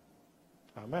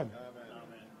 Amen.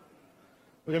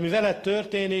 Hogy ami veled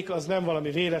történik, az nem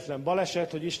valami véletlen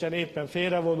baleset, hogy Isten éppen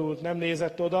félrevonult, nem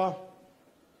nézett oda,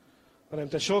 hanem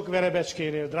te sok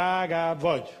verebecskénél drágább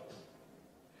vagy.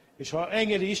 És ha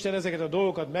engedi Isten ezeket a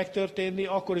dolgokat megtörténni,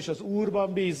 akkor is az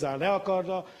Úrban bízzál. Ne akard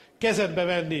a kezedbe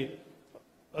venni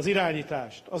az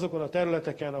irányítást azokon a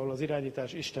területeken, ahol az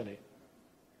irányítás Istené.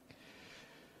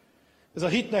 Ez a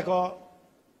hitnek a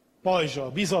pajzsa,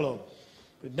 a bizalom,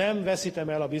 hogy nem veszítem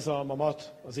el a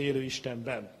bizalmamat az élő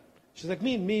Istenben. És ezek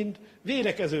mind-mind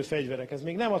védekező fegyverek, ez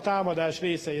még nem a támadás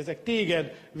részei, ezek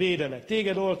téged védenek,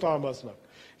 téged oltalmaznak.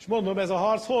 És mondom, ez a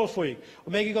harc hol folyik? A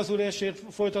megigazulásért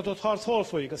folytatott harc hol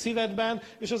folyik? A szívedben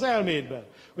és az elmédben.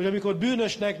 Hogy amikor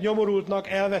bűnösnek, nyomorultnak,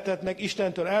 elvetettnek,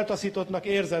 Istentől eltaszítottnak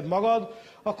érzed magad,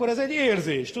 akkor ez egy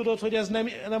érzés. Tudod, hogy ez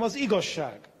nem az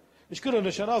igazság. És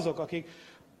különösen azok, akik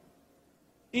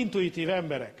intuitív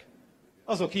emberek,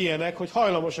 azok ilyenek, hogy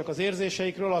hajlamosak az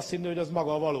érzéseikről azt hinni, hogy az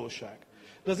maga a valóság.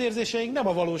 De az érzéseink nem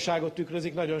a valóságot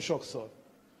tükrözik nagyon sokszor.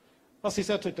 Azt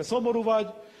hiszed, hogy te szomorú vagy,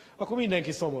 akkor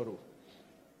mindenki szomorú.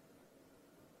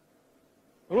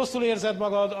 Ha rosszul érzed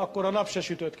magad, akkor a nap se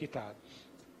sütött ki rád.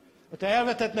 Ha te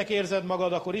elvetettnek érzed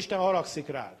magad, akkor Isten haragszik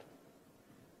rád.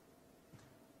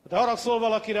 Ha te haragszol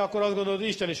valakire, akkor azt gondolod, hogy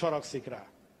Isten is haragszik rá.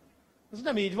 Ez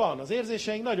nem így van. Az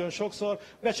érzéseink nagyon sokszor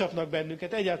becsapnak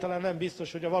bennünket, egyáltalán nem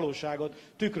biztos, hogy a valóságot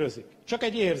tükrözik. Csak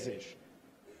egy érzés.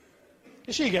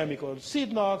 És igen, mikor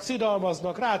szidnak,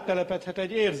 szidalmaznak, rád telepedhet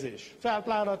egy érzés.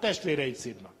 Pláne a testvéreid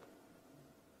szidnak.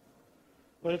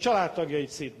 Vagy a családtagjaid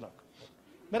szidnak.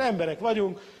 Mert emberek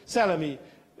vagyunk,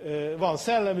 van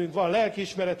szellemünk, van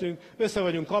lelkiismeretünk, össze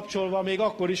vagyunk kapcsolva, még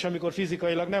akkor is, amikor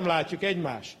fizikailag nem látjuk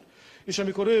egymást. És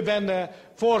amikor ő benne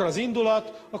forr az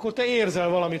indulat, akkor te érzel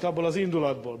valamit abból az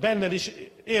indulatból. Benned is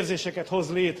érzéseket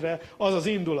hoz létre az az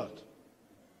indulat.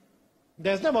 De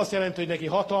ez nem azt jelenti, hogy neki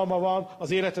hatalma van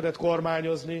az életedet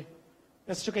kormányozni.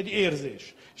 Ez csak egy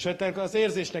érzés. És ha te az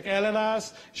érzésnek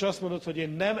ellenállsz, és azt mondod, hogy én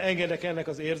nem engedek ennek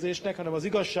az érzésnek, hanem az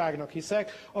igazságnak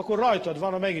hiszek, akkor rajtad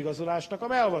van a megigazulásnak a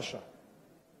melvasa.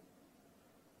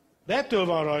 De ettől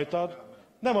van rajtad,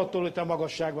 nem attól, hogy te a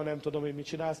magasságban nem tudom, hogy mit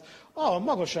csinálsz. A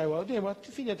magasságban,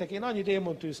 figyeljetek, én annyi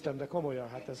démont űztem, de komolyan,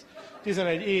 hát ez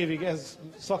 11 évig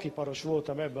szakiparos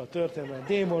voltam ebbe a történetben,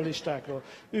 démonlistákról,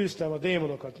 űztem a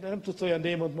démonokat. Nem tudsz olyan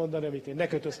démont mondani, amit én ne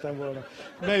kötöztem volna,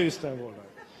 ne űztem volna.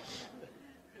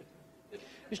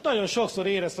 És nagyon sokszor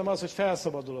éreztem azt, hogy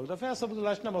felszabadulok. De a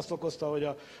felszabadulást nem azt okozta, hogy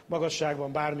a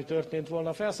magasságban bármi történt volna.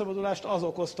 A felszabadulást az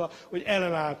okozta, hogy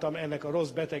ellenálltam ennek a rossz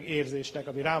beteg érzésnek,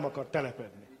 ami rám akar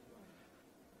telepedni.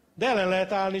 De ellen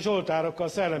lehet állni zsoltárokkal,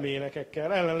 szellemi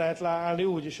énekekkel. Ellen lehet állni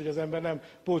úgy is, hogy az ember nem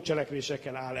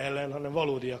pótcselekvésekkel áll ellen, hanem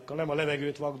valódiakkal. Nem a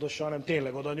levegőt vagdossa, hanem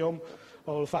tényleg oda nyom,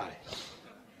 ahol fáj.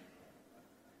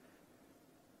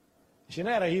 És én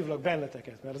erre hívlak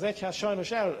benneteket, mert az egyház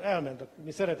sajnos elment, a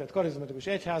mi szeretett karizmatikus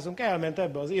egyházunk elment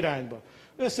ebbe az irányba.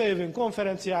 Összejövünk,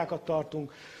 konferenciákat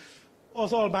tartunk,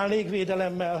 az albán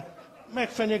légvédelemmel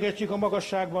megfenyegetjük a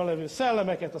magasságban levő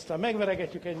szellemeket, aztán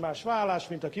megveregetjük egymás vállás,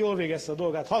 mint aki jól végezte a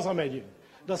dolgát, hazamegyünk.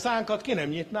 De a szánkat ki nem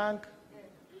nyitnánk,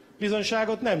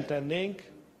 bizonyságot nem tennénk.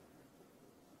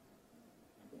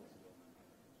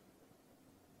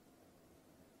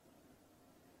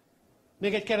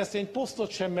 Még egy keresztény posztot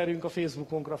sem merünk a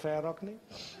Facebookunkra felrakni.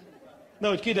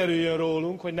 Nehogy kiderüljön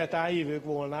rólunk, hogy netán hívők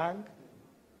volnánk.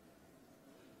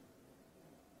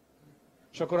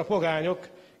 akkor a pogányok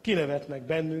kinevetnek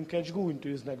bennünket, s gúnyt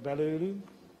űznek belőlünk.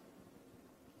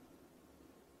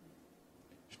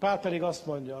 És Pál pedig azt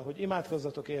mondja, hogy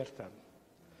imádkozzatok értem.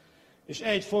 És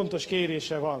egy fontos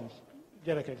kérése van.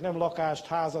 Gyerekek, nem lakást,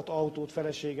 házat, autót,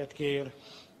 feleséget kér.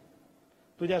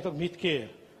 Tudjátok, mit kér?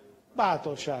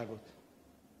 Bátorságot.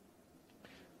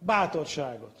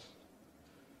 Bátorságot.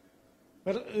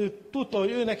 Mert ő tudta,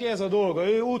 hogy ő neki ez a dolga,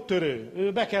 ő úttörő,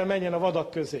 ő be kell menjen a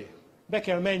vadak közé. Be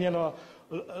kell menjen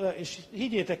és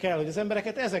higgyétek el, hogy az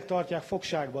embereket ezek tartják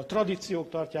fogságba, a tradíciók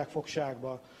tartják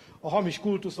fogságba, a hamis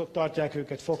kultuszok tartják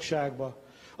őket fogságba,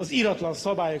 az iratlan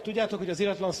szabályok. Tudjátok, hogy az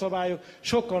iratlan szabályok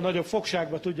sokkal nagyobb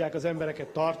fogságba tudják az embereket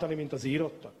tartani, mint az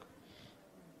írottak?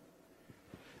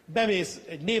 Bemész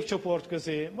egy népcsoport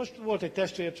közé, most volt egy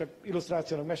testvér, csak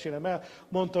illusztrációnak mesélem el,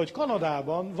 mondta, hogy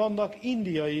Kanadában vannak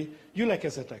indiai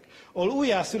gyülekezetek, ahol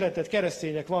újjászületett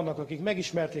keresztények vannak, akik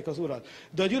megismerték az Urat,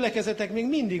 de a gyülekezetek még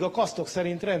mindig a kasztok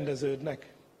szerint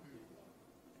rendeződnek.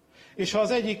 És ha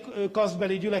az egyik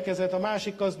kasztbeli gyülekezet, a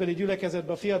másik kasztbeli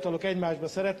gyülekezetben a fiatalok egymásba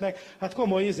szeretnek, hát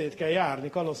komoly izét kell járni,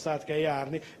 kanosszát kell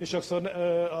járni, és sokszor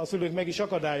a szülők meg is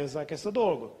akadályozzák ezt a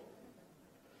dolgot.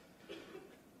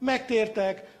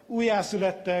 Megtértek,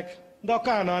 újjászülettek, de a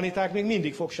kánaániták még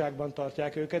mindig fogságban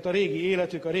tartják őket, a régi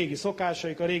életük, a régi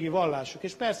szokásaik, a régi vallásuk.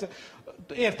 És persze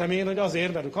értem én, hogy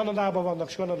azért, mert Kanadában vannak,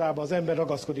 és Kanadában az ember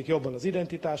ragaszkodik jobban az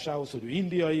identitásához, hogy ő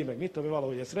indiai, meg mit tudom,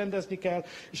 valahogy ezt rendezni kell,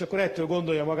 és akkor ettől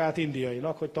gondolja magát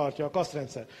indiainak, hogy tartja a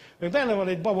kasztrendszert. Meg benne van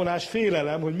egy babonás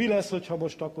félelem, hogy mi lesz, hogyha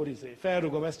most akkor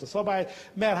felrugom ezt a szabályt,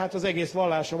 mert hát az egész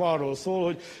vallásom arról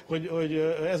szól, hogy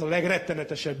ez a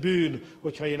legrettenetesebb bűn,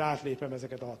 hogyha én átlépem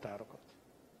ezeket a határokat.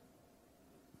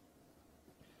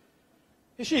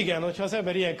 És igen, hogyha az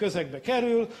ember ilyen közegbe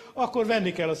kerül, akkor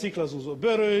venni kell a sziklaszúzó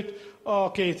bőröt,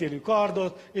 a kétélű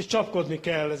kardot, és csapkodni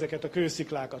kell ezeket a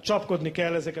kősziklákat, csapkodni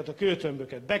kell ezeket a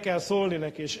kőtömböket. Be kell szólni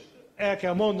neki, és el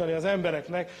kell mondani az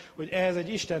embereknek, hogy ez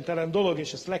egy istentelen dolog,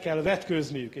 és ezt le kell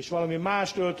vetkőzniük, és valami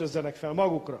mást öltözzenek fel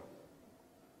magukra.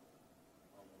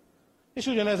 És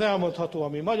ugyanez elmondható a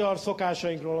mi magyar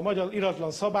szokásainkról, a magyar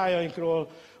iratlan szabályainkról.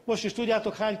 Most is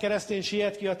tudjátok, hány keresztény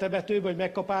siet ki a temetőbe, hogy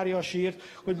megkapálja a sírt,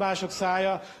 hogy mások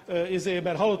szája,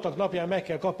 mert halottak napján meg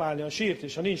kell kapálni a sírt,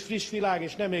 és ha nincs friss világ,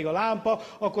 és nem ég a lámpa,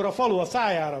 akkor a falu a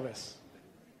szájára vesz.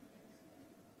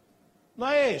 Na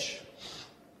és?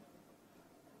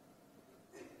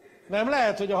 Nem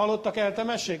lehet, hogy a halottak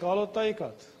eltemessék a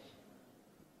halottaikat?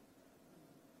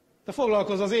 Te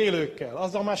foglalkozz az élőkkel,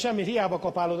 azzal már semmi, hiába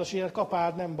kapálod a sírt,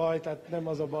 kapáld, nem baj, tehát nem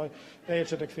az a baj, ne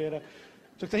értsetek félre.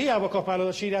 Csak te hiába kapálod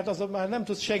a sírját, azzal már nem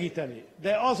tudsz segíteni.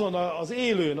 De azon az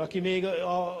élőn, aki még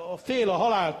a fél a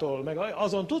haláltól, meg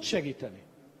azon tud segíteni.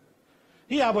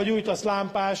 Hiába gyújtasz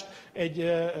lámpást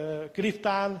egy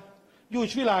kriptán,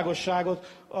 gyújts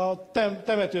világosságot a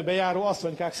temetőbe járó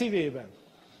asszonykák szívében.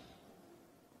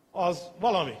 Az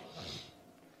valami.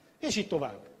 És így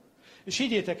tovább. És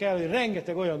higgyétek el, hogy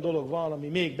rengeteg olyan dolog van, ami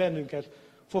még bennünket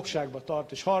fogságba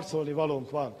tart, és harcolni valónk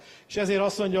van. És ezért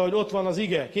azt mondja, hogy ott van az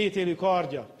ige, kétélű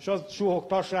kardja, és azt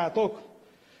suhogtassátok,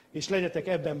 és legyetek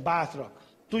ebben bátrak.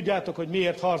 Tudjátok, hogy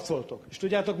miért harcoltok. És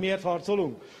tudjátok, miért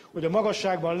harcolunk? Hogy a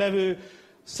magasságban levő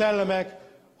szellemek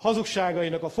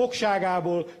hazugságainak a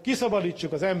fogságából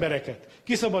kiszabadítsuk az embereket,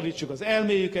 kiszabadítsuk az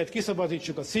elméjüket,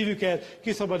 kiszabadítsuk a szívüket,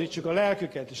 kiszabadítsuk a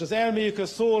lelküket. És az elméjükhöz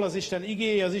szól az Isten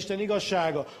igéje, az Isten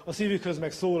igazsága, a szívükhöz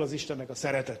meg szól az Istennek a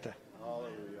szeretete.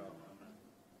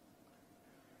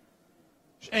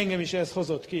 És engem is ez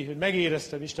hozott ki, hogy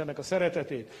megéreztem Istennek a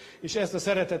szeretetét, és ezt a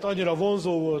szeretet annyira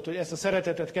vonzó volt, hogy ezt a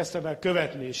szeretetet kezdtem el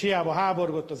követni, és hiába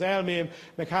háborgott az elmém,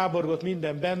 meg háborgott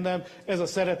minden bennem, ez a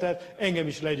szeretet engem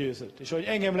is legyőzött. És ahogy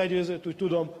engem legyőzött, úgy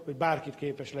tudom, hogy bárkit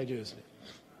képes legyőzni.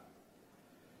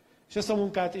 És ezt a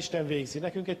munkát Isten végzi.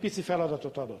 Nekünk egy pici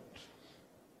feladatot adott.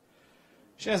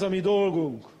 És ez a mi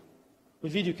dolgunk,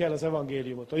 hogy vigyük el az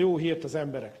evangéliumot, a jó hírt az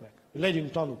embereknek, hogy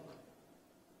legyünk tanúk.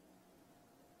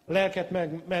 A lelket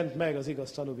ment meg az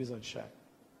igaz tanúbizonyság.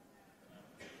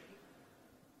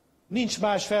 Nincs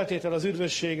más feltétel az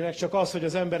üdvösségnek, csak az, hogy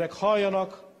az emberek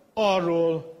halljanak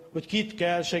arról, hogy kit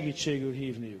kell segítségül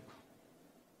hívniuk.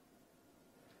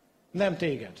 Nem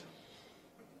téged.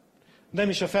 Nem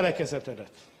is a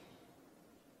felekezetedet.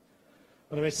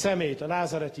 Hanem egy személyt, a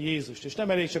názáreti Jézust. És nem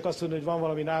elég csak azt tudni, hogy van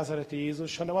valami názáreti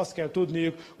Jézus, hanem azt kell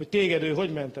tudniuk, hogy téged ő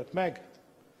hogy mentett meg.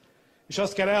 És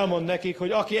azt kell elmondani nekik,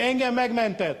 hogy aki engem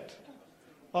megmentett,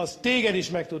 az téged is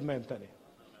meg tud menteni.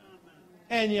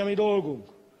 Ennyi a mi dolgunk.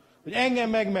 Hogy engem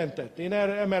megmentett. Én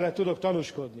emellett tudok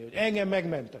tanúskodni, hogy engem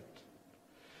megmentett.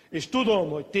 És tudom,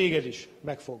 hogy téged is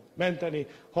meg fog menteni,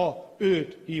 ha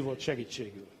őt hívott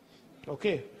segítségül.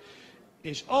 Oké?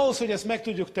 És ahhoz, hogy ezt meg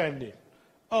tudjuk tenni,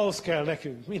 ahhoz kell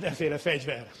nekünk mindenféle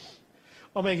fegyver.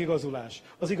 A megigazulás,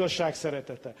 az igazság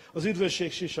szeretete, az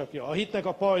üdvösség sisakja, a hitnek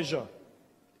a pajzsa.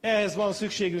 Ehhez van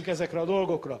szükségünk ezekre a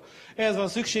dolgokra. Ehhez van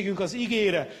szükségünk az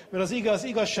igére, mert az ige az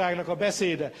igazságnak a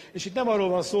beszéde. És itt nem arról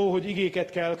van szó, hogy igéket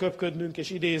kell köpködnünk és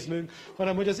idéznünk,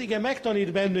 hanem hogy az ige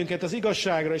megtanít bennünket az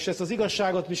igazságra, és ezt az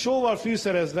igazságot mi sóval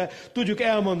fűszerezve tudjuk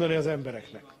elmondani az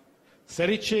embereknek.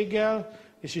 Szerítséggel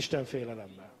és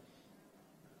Istenfélelemmel.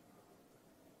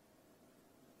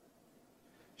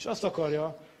 És azt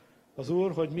akarja az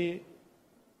Úr, hogy mi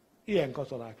ilyen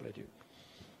katonák legyünk.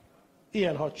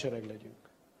 Ilyen hadsereg legyünk.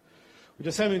 Hogy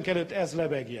a szemünk előtt ez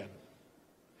lebegjen.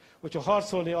 Hogyha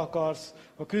harcolni akarsz,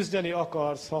 ha küzdeni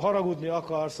akarsz, ha haragudni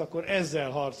akarsz, akkor ezzel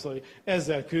harcolj,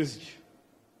 ezzel küzdj.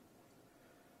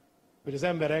 Hogy az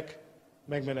emberek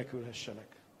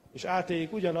megmenekülhessenek. És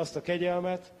átéljék ugyanazt a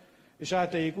kegyelmet, és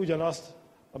átéljék ugyanazt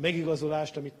a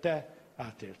megigazulást, amit te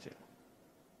átéltél.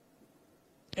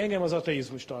 Engem az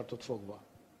ateizmus tartott fogva.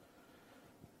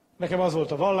 Nekem az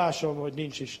volt a vallásom, hogy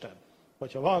nincs Isten.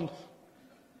 Vagy ha van,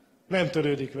 nem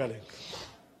törődik velünk.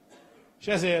 És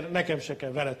ezért nekem se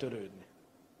kell vele törődni.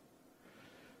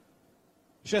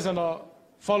 És ezen a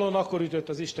falon akkor ütött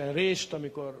az Isten rést,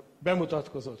 amikor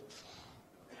bemutatkozott.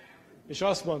 És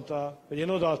azt mondta, hogy én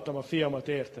odaadtam a fiamat,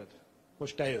 érted?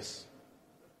 Most te jössz.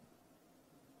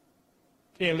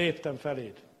 Én léptem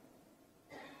feléd.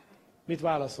 Mit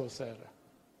válaszolsz erre?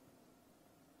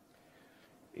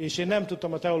 És én nem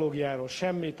tudtam a teológiáról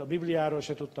semmit, a Bibliáról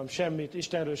se tudtam semmit,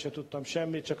 Istenről se tudtam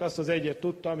semmit, csak azt az egyet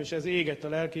tudtam, és ez égett a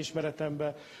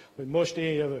lelkiismeretembe, hogy most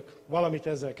én jövök. Valamit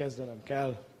ezzel kezdenem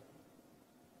kell.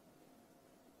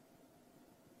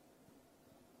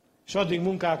 És addig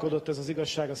munkálkodott ez az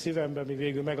igazság a szívemben, míg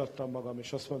végül megadtam magam,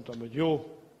 és azt mondtam, hogy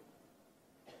jó,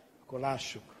 akkor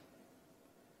lássuk,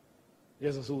 hogy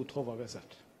ez az út hova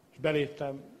vezet. És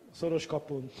beléptem a szoros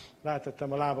kapun,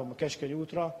 rátettem a lábam a keskeny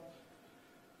útra,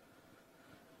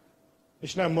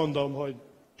 és nem mondom, hogy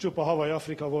csupa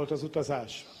Havaj-Afrika volt az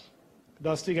utazás, de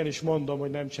azt igenis mondom, hogy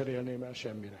nem cserélném el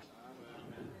semmire.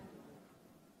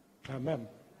 Amen.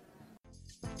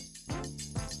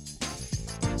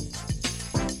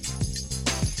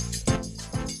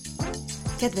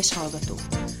 Kedves hallgató!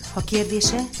 Ha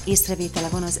kérdése, észrevétele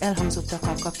van az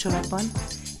elhangzottakkal kapcsolatban,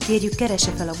 kérjük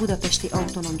keresse fel a Budapesti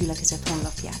Autonóm Gyülekezet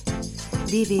honlapját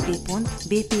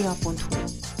www.bpa.hu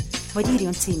vagy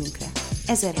írjon címünkre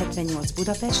 1078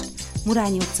 Budapest,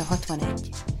 Murányi utca 61.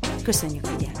 Köszönjük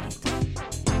figyelmét!